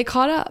and they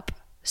caught up.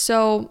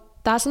 So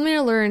that's something I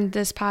learned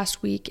this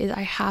past week, is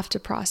I have to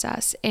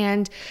process.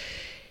 And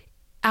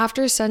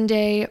after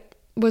Sunday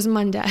was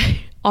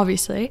Monday,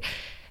 obviously.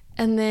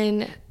 And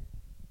then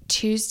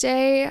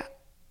Tuesday,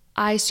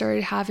 I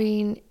started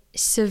having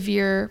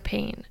severe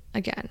pain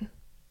again.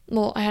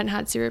 Well, I hadn't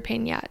had severe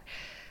pain yet.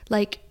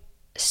 Like,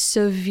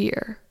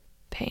 severe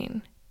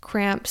pain.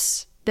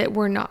 Cramps that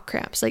were not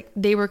cramps. Like,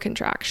 they were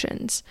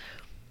contractions.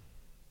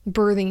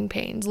 Birthing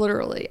pains,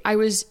 literally. I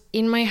was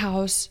in my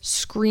house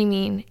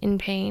screaming in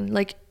pain.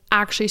 Like,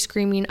 actually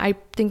screaming. I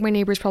think my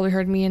neighbors probably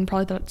heard me and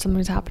probably thought something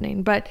was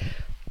happening. But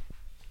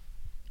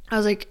I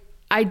was like,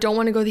 I don't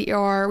want to go to the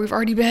ER. We've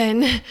already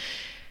been.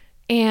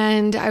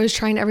 And I was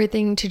trying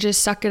everything to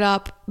just suck it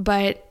up,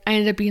 but I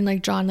ended up being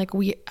like, John, like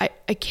I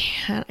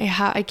can't,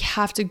 I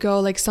have to go.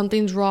 Like,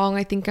 something's wrong.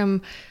 I think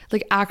I'm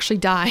like actually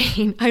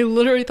dying. I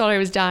literally thought I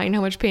was dying,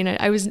 how much pain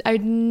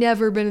I'd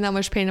never been in that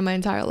much pain in my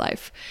entire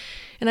life.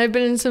 And I've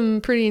been in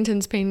some pretty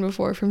intense pain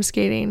before from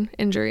skating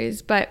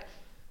injuries, but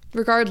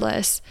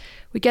regardless,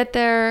 we get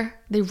there,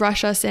 they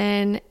rush us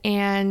in,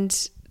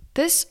 and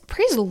this,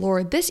 praise the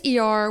Lord, this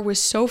ER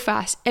was so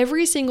fast.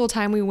 Every single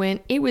time we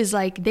went, it was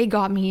like they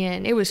got me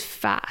in. It was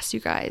fast, you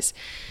guys.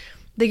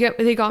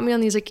 They got me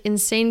on these like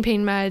insane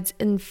pain meds,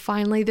 and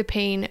finally the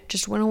pain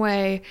just went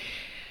away.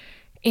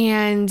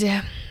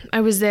 And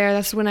I was there.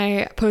 That's when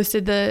I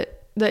posted the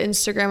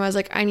Instagram. I was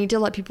like, I need to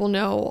let people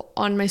know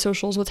on my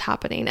socials what's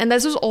happening. And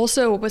this is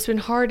also what's been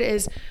hard,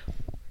 is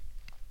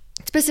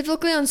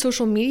specifically on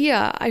social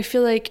media. I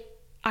feel like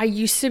I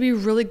used to be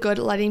really good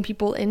at letting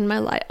people in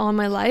on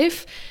my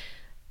life.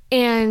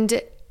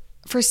 And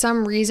for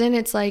some reason,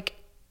 it's like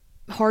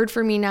hard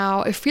for me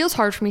now. It feels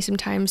hard for me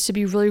sometimes to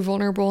be really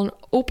vulnerable and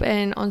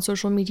open on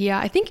social media.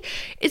 I think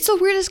it's the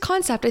weirdest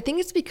concept. I think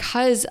it's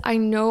because I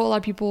know a lot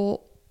of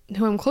people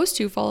who I'm close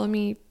to follow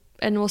me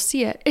and will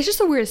see it. It's just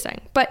the weirdest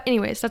thing. But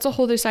anyways, that's a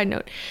whole other side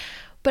note.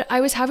 But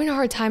I was having a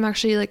hard time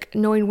actually like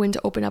knowing when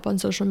to open up on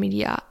social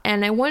media.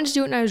 And I wanted to do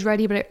it when I was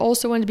ready, but I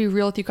also wanted to be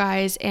real with you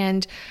guys.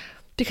 And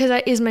because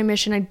that is my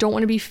mission, I don't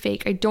want to be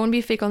fake. I don't want to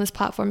be fake on this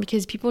platform,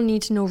 because people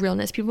need to know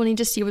realness. People need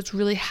to see what's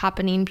really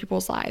happening in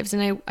people's lives.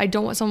 And I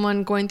don't want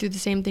someone going through the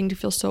same thing to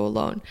feel so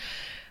alone.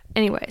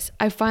 Anyways,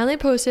 I finally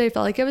posted. I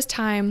felt like it was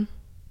time.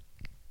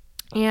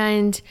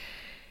 And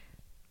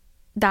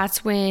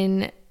that's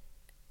when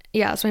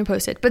I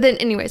posted. But then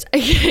anyways,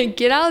 I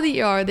get out of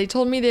the ER. They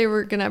told me they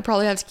were going to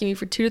probably have to keep me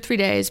for 2 to 3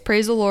 days.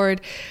 Praise the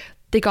Lord.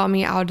 They got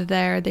me out of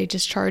there. They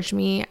discharged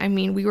me. I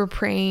mean, we were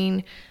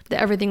praying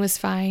that everything was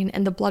fine,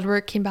 and the blood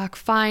work came back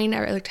fine.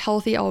 I looked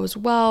healthy, all was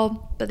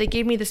well. But they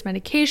gave me this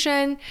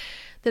medication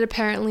that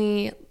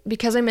apparently,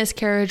 because my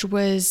miscarriage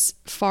was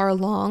far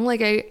along,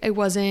 like I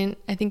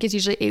think it's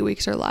usually 8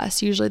 weeks or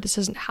less. Usually this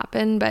doesn't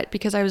happen, but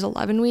because I was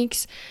 11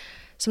 weeks,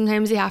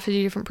 sometimes they have to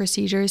do different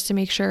procedures to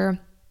make sure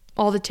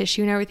all the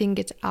tissue and everything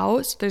gets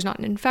out, so there's not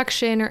an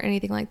infection or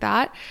anything like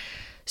that.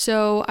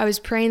 So I was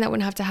praying that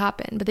wouldn't have to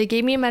happen, but they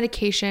gave me a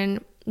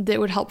medication that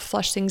would help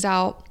flush things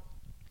out,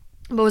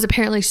 but was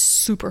apparently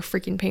super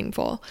freaking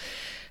painful.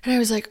 And I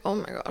was like, oh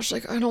my gosh,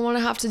 like I don't want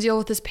to have to deal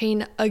with this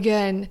pain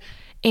again.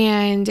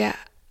 And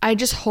I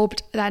just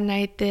hoped that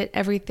night that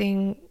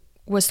everything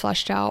was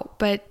flushed out.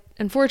 But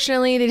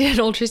unfortunately, they did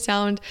an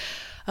ultrasound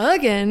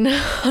again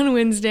on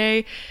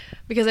Wednesday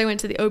because I went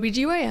to the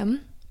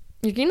OBGYN.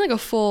 You're getting like a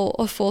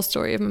full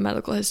story of my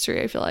medical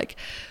history, I feel like.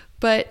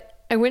 But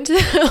I went to the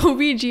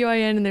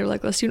OBGYN and they were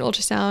like, let's do an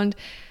ultrasound.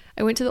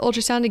 I went to the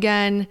ultrasound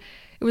again.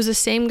 It was the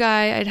same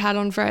guy I'd had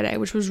on Friday,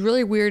 which was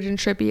really weird and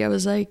trippy. I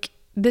was like,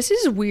 this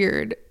is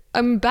weird.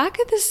 I'm back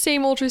at the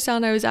same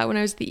ultrasound I was at when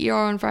I was at the ER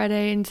on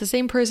Friday, and it's the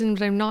same person,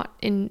 but I'm not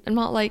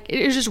like,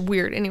 it was just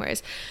weird.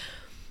 Anyways,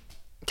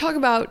 talk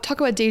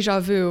about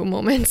deja vu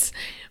moments.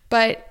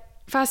 But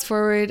fast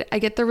forward, I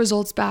get the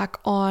results back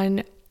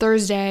on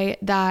Thursday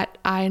that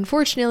I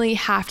unfortunately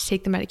have to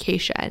take the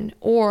medication,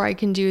 or I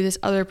can do this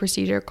other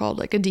procedure called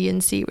like a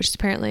D&C, which is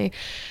apparently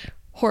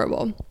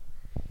horrible.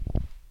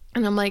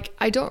 And I'm like,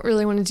 I don't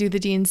really want to do the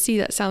D&C.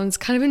 That sounds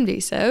kind of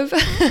invasive.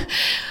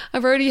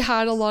 I've already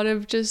had a lot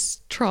of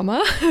just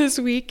trauma this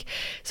week.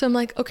 So I'm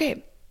like,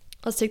 okay,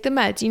 let's take the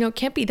meds. It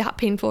can't be that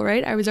painful,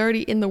 right? I was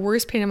already in the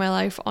worst pain of my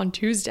life on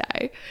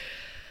Tuesday.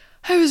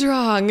 I was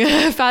wrong.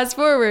 Fast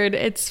forward,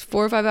 it's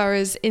 4 or 5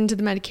 hours into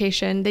the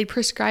medication. They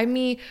prescribed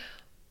me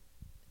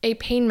a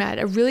pain med,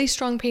 a really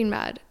strong pain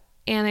med.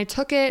 And I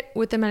took it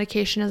with the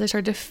medication as I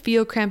started to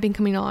feel cramping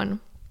coming on.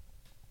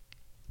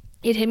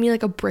 It hit me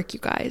like a brick,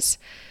 you guys.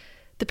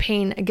 The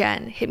pain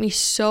again hit me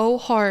so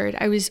hard.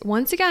 I was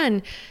once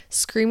again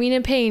screaming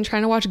in pain,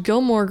 trying to watch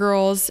Gilmore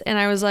Girls. And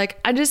I was like,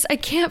 I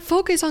can't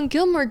focus on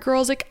Gilmore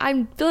Girls. Like,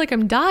 I feel like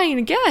I'm dying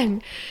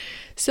again.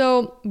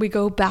 So we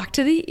go back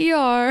to the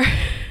ER,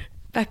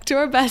 back to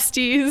our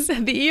besties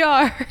at the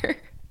ER.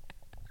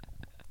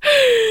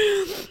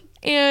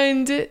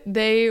 And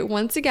they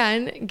once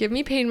again give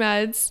me pain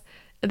meds.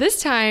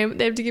 This time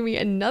they have to give me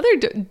another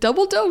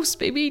double dose,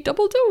 baby,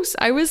 double dose.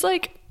 I was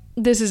like,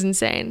 this is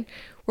insane.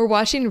 We're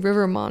watching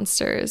River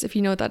Monsters, if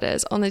you know what that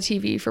is, on the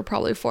TV for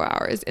probably 4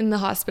 hours in the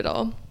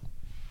hospital.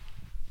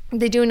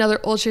 They do another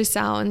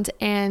ultrasound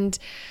and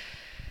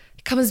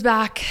it comes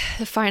back.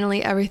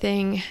 Finally,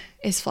 everything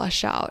is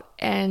flushed out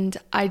and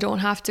I don't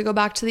have to go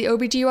back to the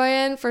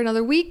OBGYN for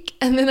another week.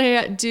 And then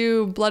I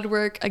do blood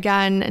work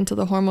again until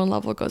the hormone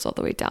level goes all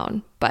the way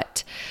down.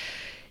 But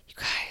you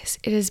guys,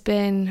 it's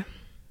been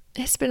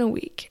a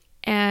week,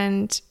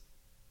 and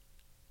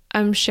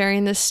I'm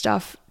sharing this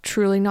stuff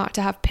truly not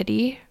to have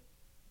pity,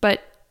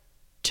 but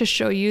to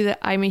show you that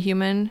I'm a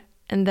human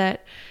and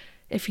that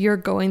if you're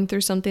going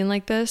through something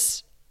like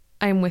this,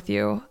 I'm with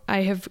you.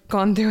 I have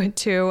gone through it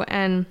too.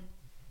 And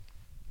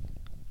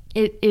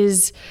it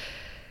is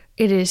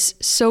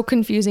so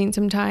confusing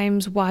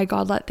sometimes why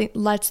God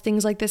lets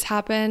things like this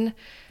happen.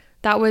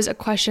 That was a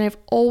question I've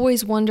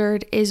always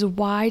wondered, is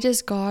why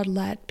does God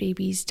let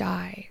babies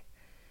die?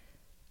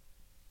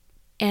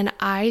 And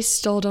I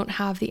still don't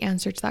have the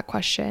answer to that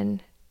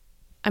question.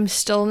 I'm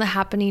still in the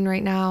happening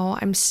right now.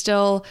 I'm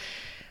still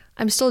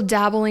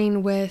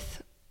dabbling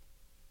with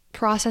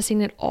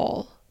processing it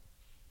all.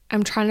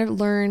 I'm trying to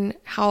learn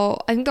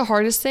how, I think the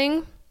hardest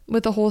thing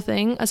with the whole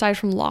thing, aside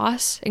from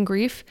loss and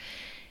grief,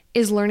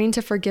 is learning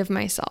to forgive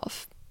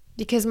myself.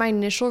 Because my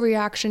initial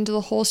reaction to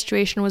the whole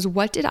situation was,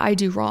 what did I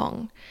do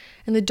wrong?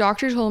 And the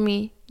doctor told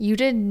me, you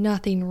did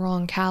nothing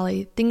wrong,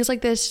 Callie. Things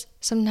like this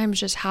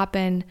sometimes just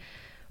happen.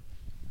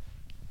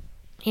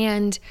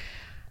 And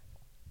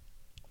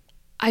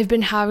I've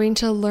been having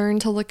to learn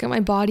to look at my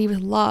body with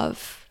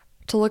love,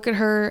 to look at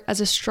her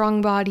as a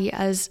strong body,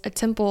 as a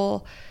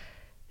temple,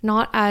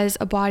 not as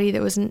a body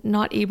that was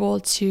not able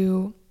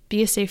to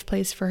be a safe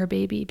place for her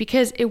baby.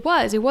 Because it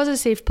was a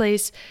safe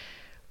place,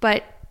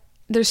 but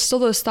there's still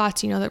those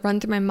thoughts, that run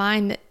through my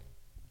mind that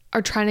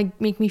are trying to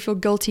make me feel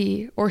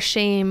guilty or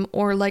shame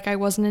or like I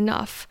wasn't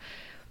enough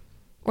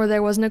or that I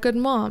wasn't a good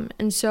mom.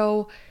 And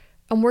so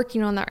I'm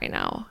working on that right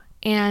now.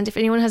 And if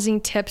anyone has any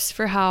tips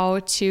for how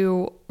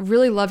to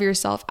really love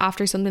yourself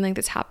after something like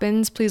this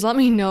happens, please let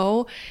me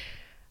know.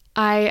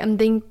 I am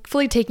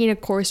thankfully taking a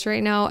course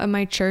right now at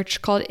my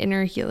church called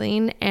Inner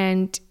Healing.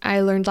 And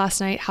I learned last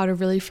night how to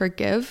really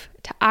forgive,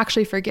 to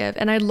actually forgive.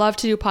 And I'd love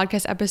to do a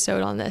podcast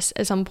episode on this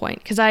at some point,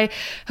 because I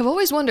have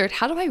always wondered,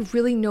 how do I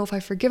really know if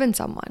I've forgiven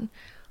someone?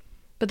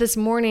 But this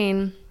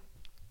morning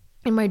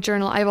in my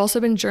journal, I've also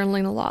been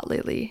journaling a lot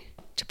lately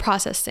to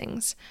process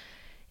things.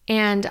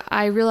 And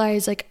I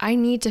realized I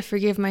need to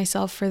forgive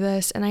myself for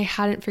this, and I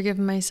hadn't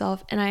forgiven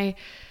myself. And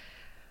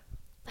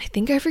I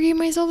think I forgave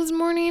myself this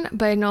morning,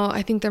 but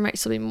I think there might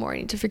still be more I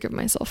need to forgive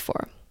myself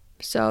for.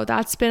 So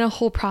that's been a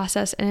whole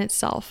process in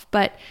itself.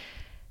 But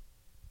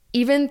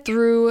even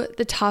through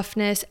the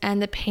toughness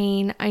and the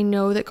pain, I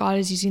know that God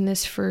is using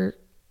this for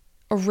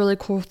a really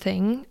cool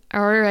thing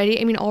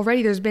already.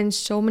 There's been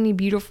so many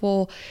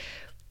beautiful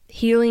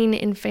healing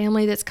in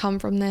family that's come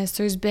from this.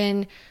 There's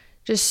been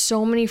just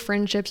so many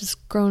friendships that's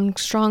grown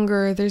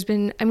stronger. There's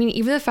been,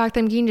 even the fact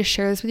that I'm getting to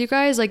share this with you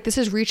guys, like this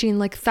is reaching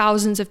like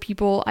thousands of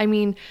people.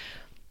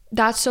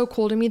 That's so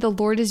cool to me. The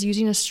Lord is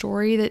using a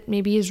story that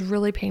maybe is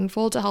really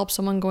painful to help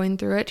someone going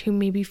through it who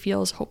maybe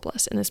feels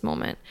hopeless in this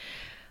moment.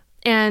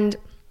 And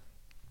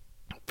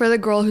for the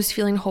girl who's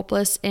feeling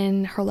hopeless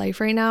in her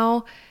life right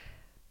now,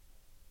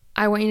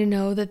 I want you to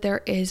know that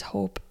there is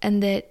hope,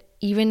 and that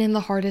even in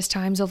the hardest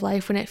times of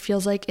life, when it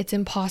feels like it's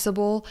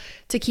impossible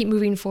to keep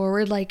moving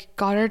forward, like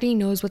God already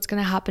knows what's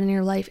going to happen in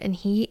your life, and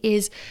He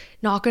is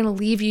not going to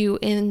leave you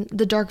in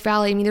the dark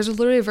valley. There's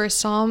literally a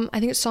verse, I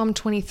think it's Psalm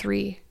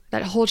 23,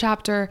 that whole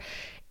chapter.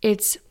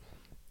 It's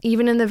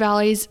even in the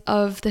valleys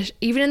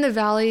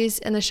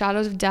and the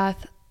shadows of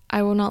death,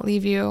 I will not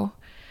leave you.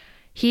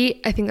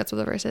 I think that's what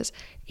the verse is.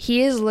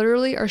 He is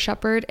literally our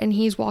shepherd, and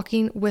He's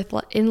walking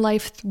in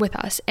life with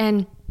us.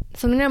 And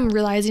something I'm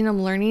realizing,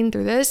 I'm learning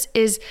through this,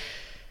 is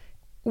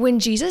when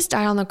Jesus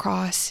died on the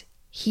cross,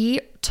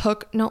 He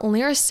took not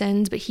only our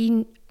sins, but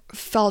He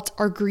felt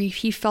our grief.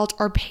 He felt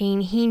our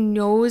pain. He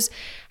knows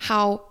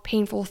how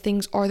painful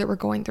things are that we're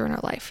going through in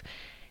our life.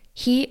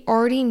 He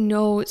already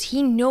knows.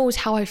 He knows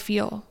how I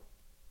feel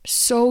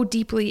so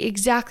deeply.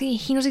 Exactly.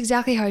 He knows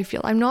exactly how I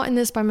feel. I'm not in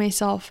this by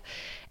myself.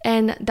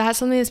 And that's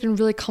something that's been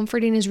really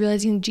comforting, is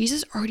realizing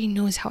Jesus already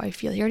knows how I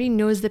feel. He already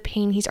knows the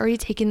pain. He's already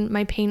taken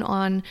my pain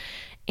on.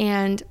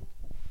 And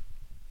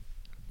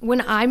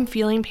when I'm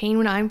feeling pain,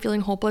 when I'm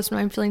feeling hopeless, when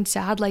I'm feeling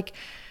sad, like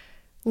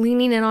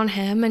leaning in on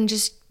Him and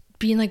just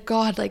being like,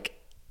 God,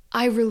 like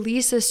I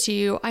release this to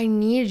you. I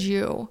need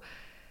you.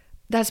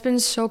 That's been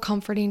so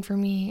comforting for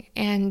me.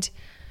 And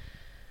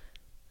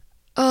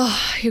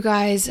you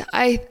guys,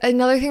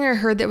 another thing I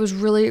heard that was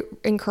really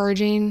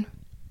encouraging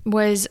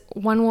was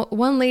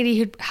one lady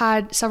who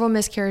had several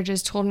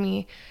miscarriages told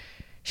me,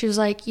 she was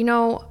like, it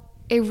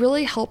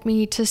really helped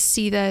me to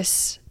see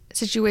this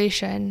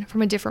situation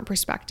from a different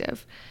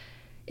perspective.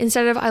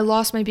 Instead of I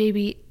lost my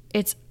baby,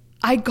 it's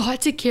I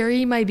got to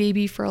carry my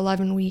baby for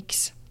 11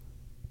 weeks.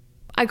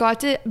 I got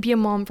to be a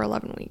mom for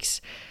 11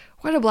 weeks.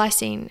 What a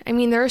blessing.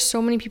 There are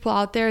so many people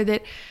out there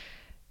that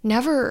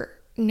never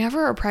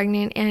are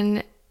pregnant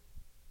and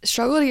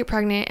struggle to get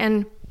pregnant.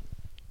 And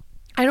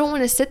I don't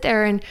want to sit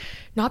there and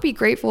not be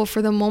grateful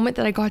for the moment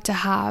that I got to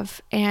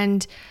have.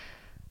 And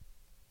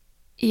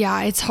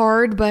yeah, it's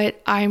hard,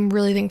 but I'm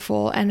really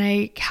thankful. And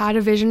I had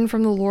a vision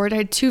from the Lord. I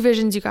had two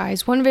visions, you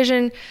guys. One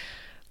vision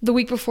the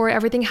week before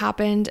everything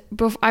happened.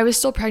 I was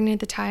still pregnant at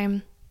the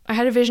time. I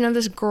had a vision of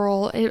this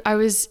girl. I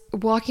was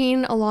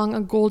walking along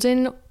a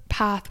golden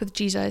path with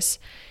Jesus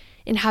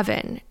in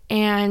heaven.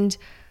 And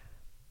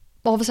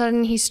all of a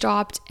sudden He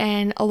stopped,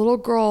 and a little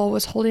girl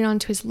was holding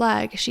onto his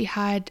leg. She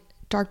had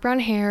dark brown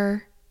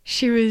hair.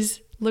 She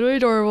was literally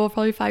adorable,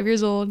 probably 5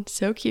 years old.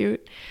 So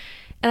cute.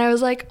 And I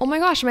was like, oh my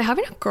gosh, am I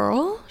having a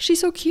girl? She's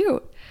so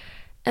cute.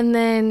 And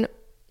then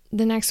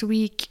the next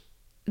week,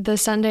 the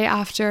Sunday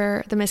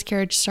after the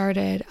miscarriage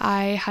started,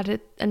 I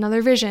had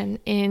another vision.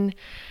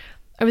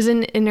 I was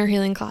in inner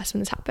healing class when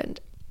this happened.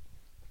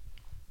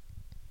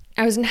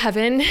 I was in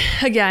heaven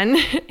again,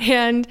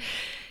 and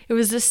it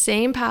was the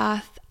same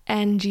path,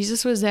 and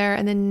Jesus was there.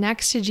 And then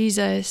next to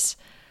Jesus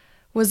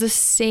was the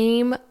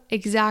same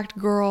exact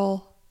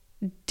girl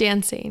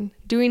dancing,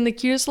 doing the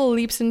cutest little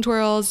leaps and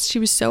twirls. She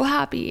was so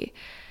happy.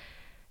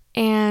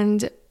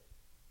 And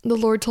the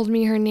Lord told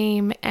me her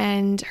name,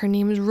 and her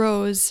name is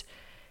Rose.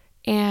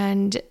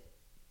 And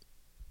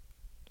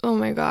oh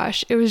my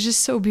gosh, it was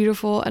just so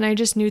beautiful. And I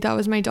just knew that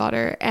was my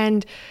daughter.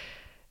 And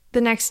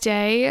the next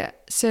day,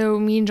 so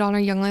me and John are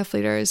Young Life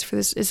leaders for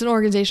this. It's an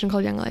organization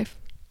called Young Life.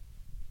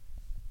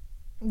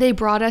 They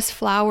brought us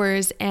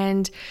flowers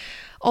and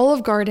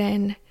Olive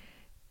Garden.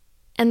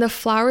 And the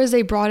flowers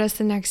they brought us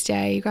the next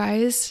day, you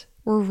guys,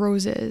 were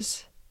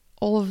roses.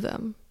 All of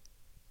them.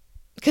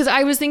 Because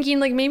I was thinking,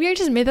 like, maybe I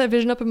just made that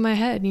vision up in my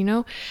head,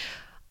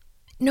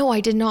 No,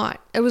 I did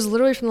not. It was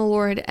literally from the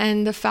Lord.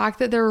 And the fact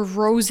that there were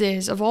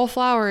roses, of all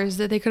flowers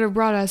that they could have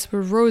brought us,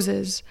 were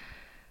roses.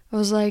 I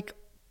was like,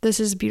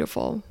 this is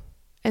beautiful.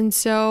 And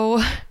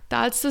so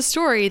that's the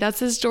story. That's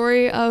the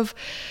story of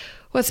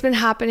what's been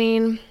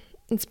happening.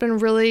 It's been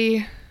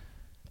really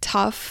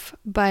tough,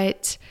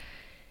 but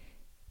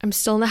I'm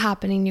still in the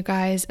happening, you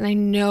guys. And I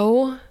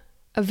know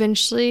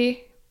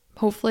eventually,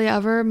 hopefully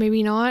ever,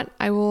 maybe not,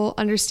 I will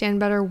understand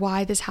better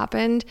why this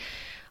happened.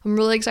 I'm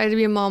really excited to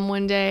be a mom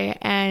one day,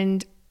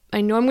 and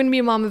I know I'm going to be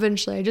a mom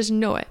eventually. I just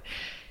know it.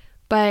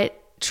 But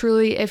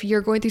truly, if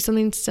you're going through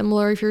something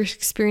similar, if you're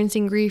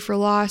experiencing grief or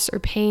loss or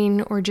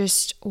pain or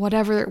just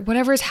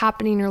whatever is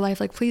happening in your life,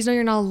 like, please know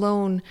you're not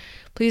alone.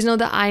 Please know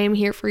that I am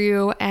here for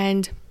you.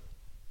 And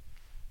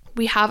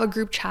we have a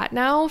group chat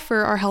now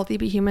for our Healthy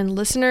Be Human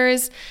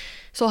listeners.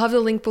 So I'll have the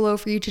link below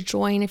for you to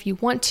join if you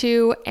want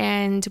to.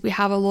 And we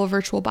have a little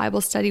virtual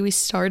Bible study we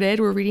started.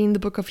 We're reading the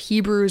book of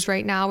Hebrews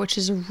right now, which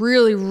is a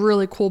really,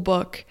 really cool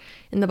book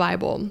in the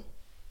Bible.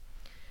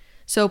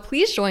 So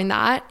please join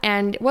that.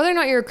 And whether or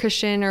not you're a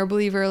Christian or a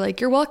believer, like,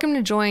 you're welcome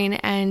to join.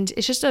 And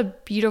it's just a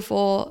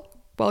beautiful,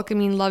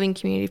 welcoming, loving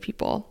community of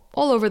people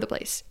all over the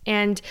place.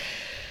 And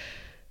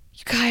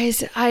you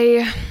guys,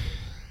 I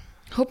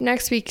hope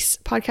next week's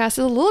podcast is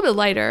a little bit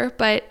lighter,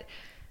 but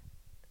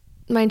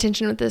my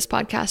intention with this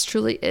podcast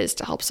truly is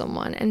to help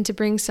someone and to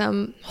bring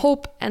some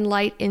hope and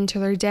light into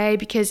their day,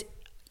 because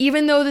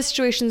even though the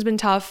situation's been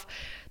tough,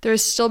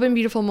 there's still been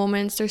beautiful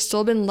moments. There's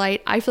still been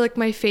light. I feel like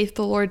my faith with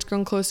the Lord's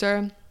grown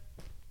closer.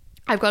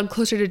 I've gotten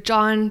closer to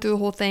John through the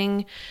whole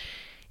thing.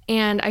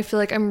 And I feel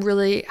like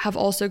have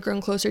also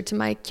grown closer to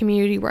my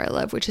community where I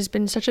live, which has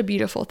been such a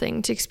beautiful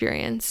thing to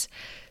experience.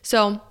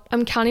 So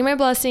I'm counting my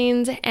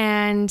blessings,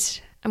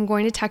 and I'm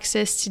going to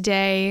Texas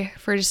today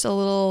for just a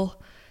little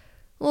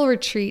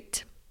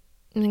retreat.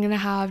 And I'm going to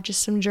have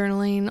just some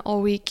journaling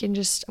all week, and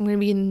I'm going to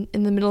be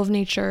in the middle of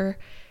nature,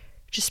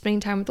 just spending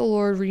time with the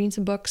Lord, reading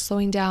some books,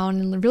 slowing down,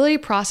 and really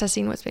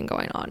processing what's been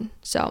going on.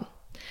 So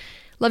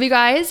love you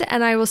guys,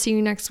 and I will see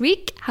you next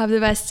week. Have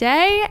the best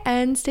day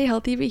and stay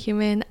healthy, be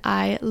human.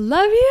 I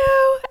love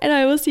you, and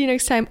I will see you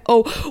next time.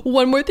 Oh,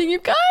 one more thing, you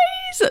guys.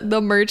 The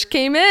merch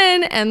came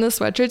in, and the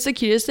sweatshirt's the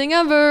cutest thing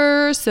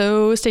ever.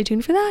 So stay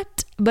tuned for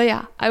that. But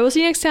yeah, I will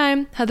see you next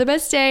time. Have the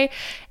best day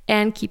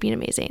and keep being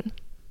amazing.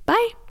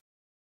 Bye.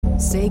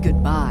 Say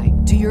goodbye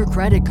to your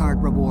credit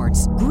card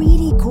rewards.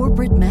 Greedy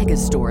corporate mega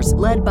stores,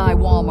 led by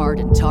Walmart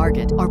and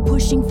Target, are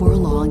pushing for a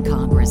law in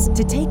Congress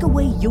to take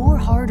away your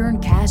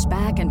hard-earned cash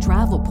back and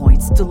travel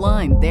points to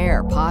line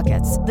their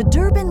pockets. The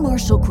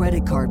Durbin-Marshall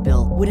credit card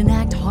bill would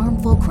enact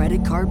harmful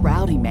credit card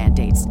routing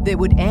mandates that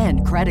would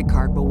end credit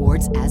card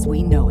rewards as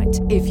we know it.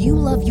 If you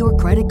love your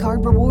credit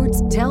card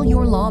rewards, tell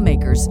your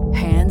lawmakers,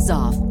 hands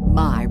off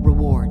my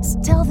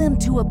rewards. Tell them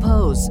to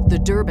oppose the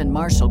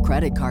Durbin-Marshall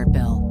credit card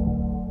bill.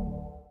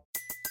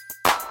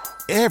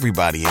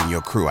 Everybody in your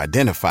crew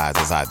identifies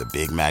as either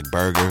Big Mac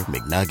Burger,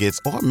 McNuggets,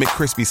 or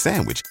McCrispy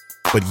Sandwich.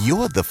 But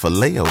you're the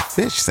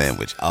Filet-O-Fish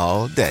Sandwich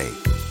all day.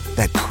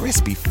 That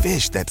crispy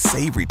fish, that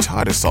savory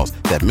tartar sauce,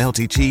 that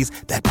melty cheese,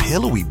 that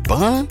pillowy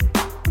bun.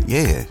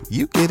 Yeah,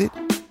 you get it.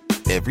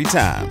 Every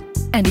time.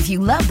 And if you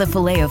love the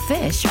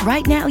Filet-O-Fish,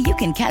 right now you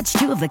can catch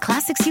two of the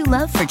classics you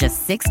love for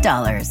just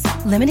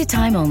 $6. Limited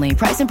time only.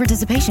 Price and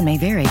participation may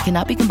vary.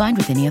 Cannot be combined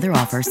with any other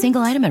offer.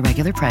 Single item at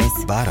regular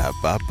price.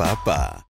 Ba-da-ba-ba-ba.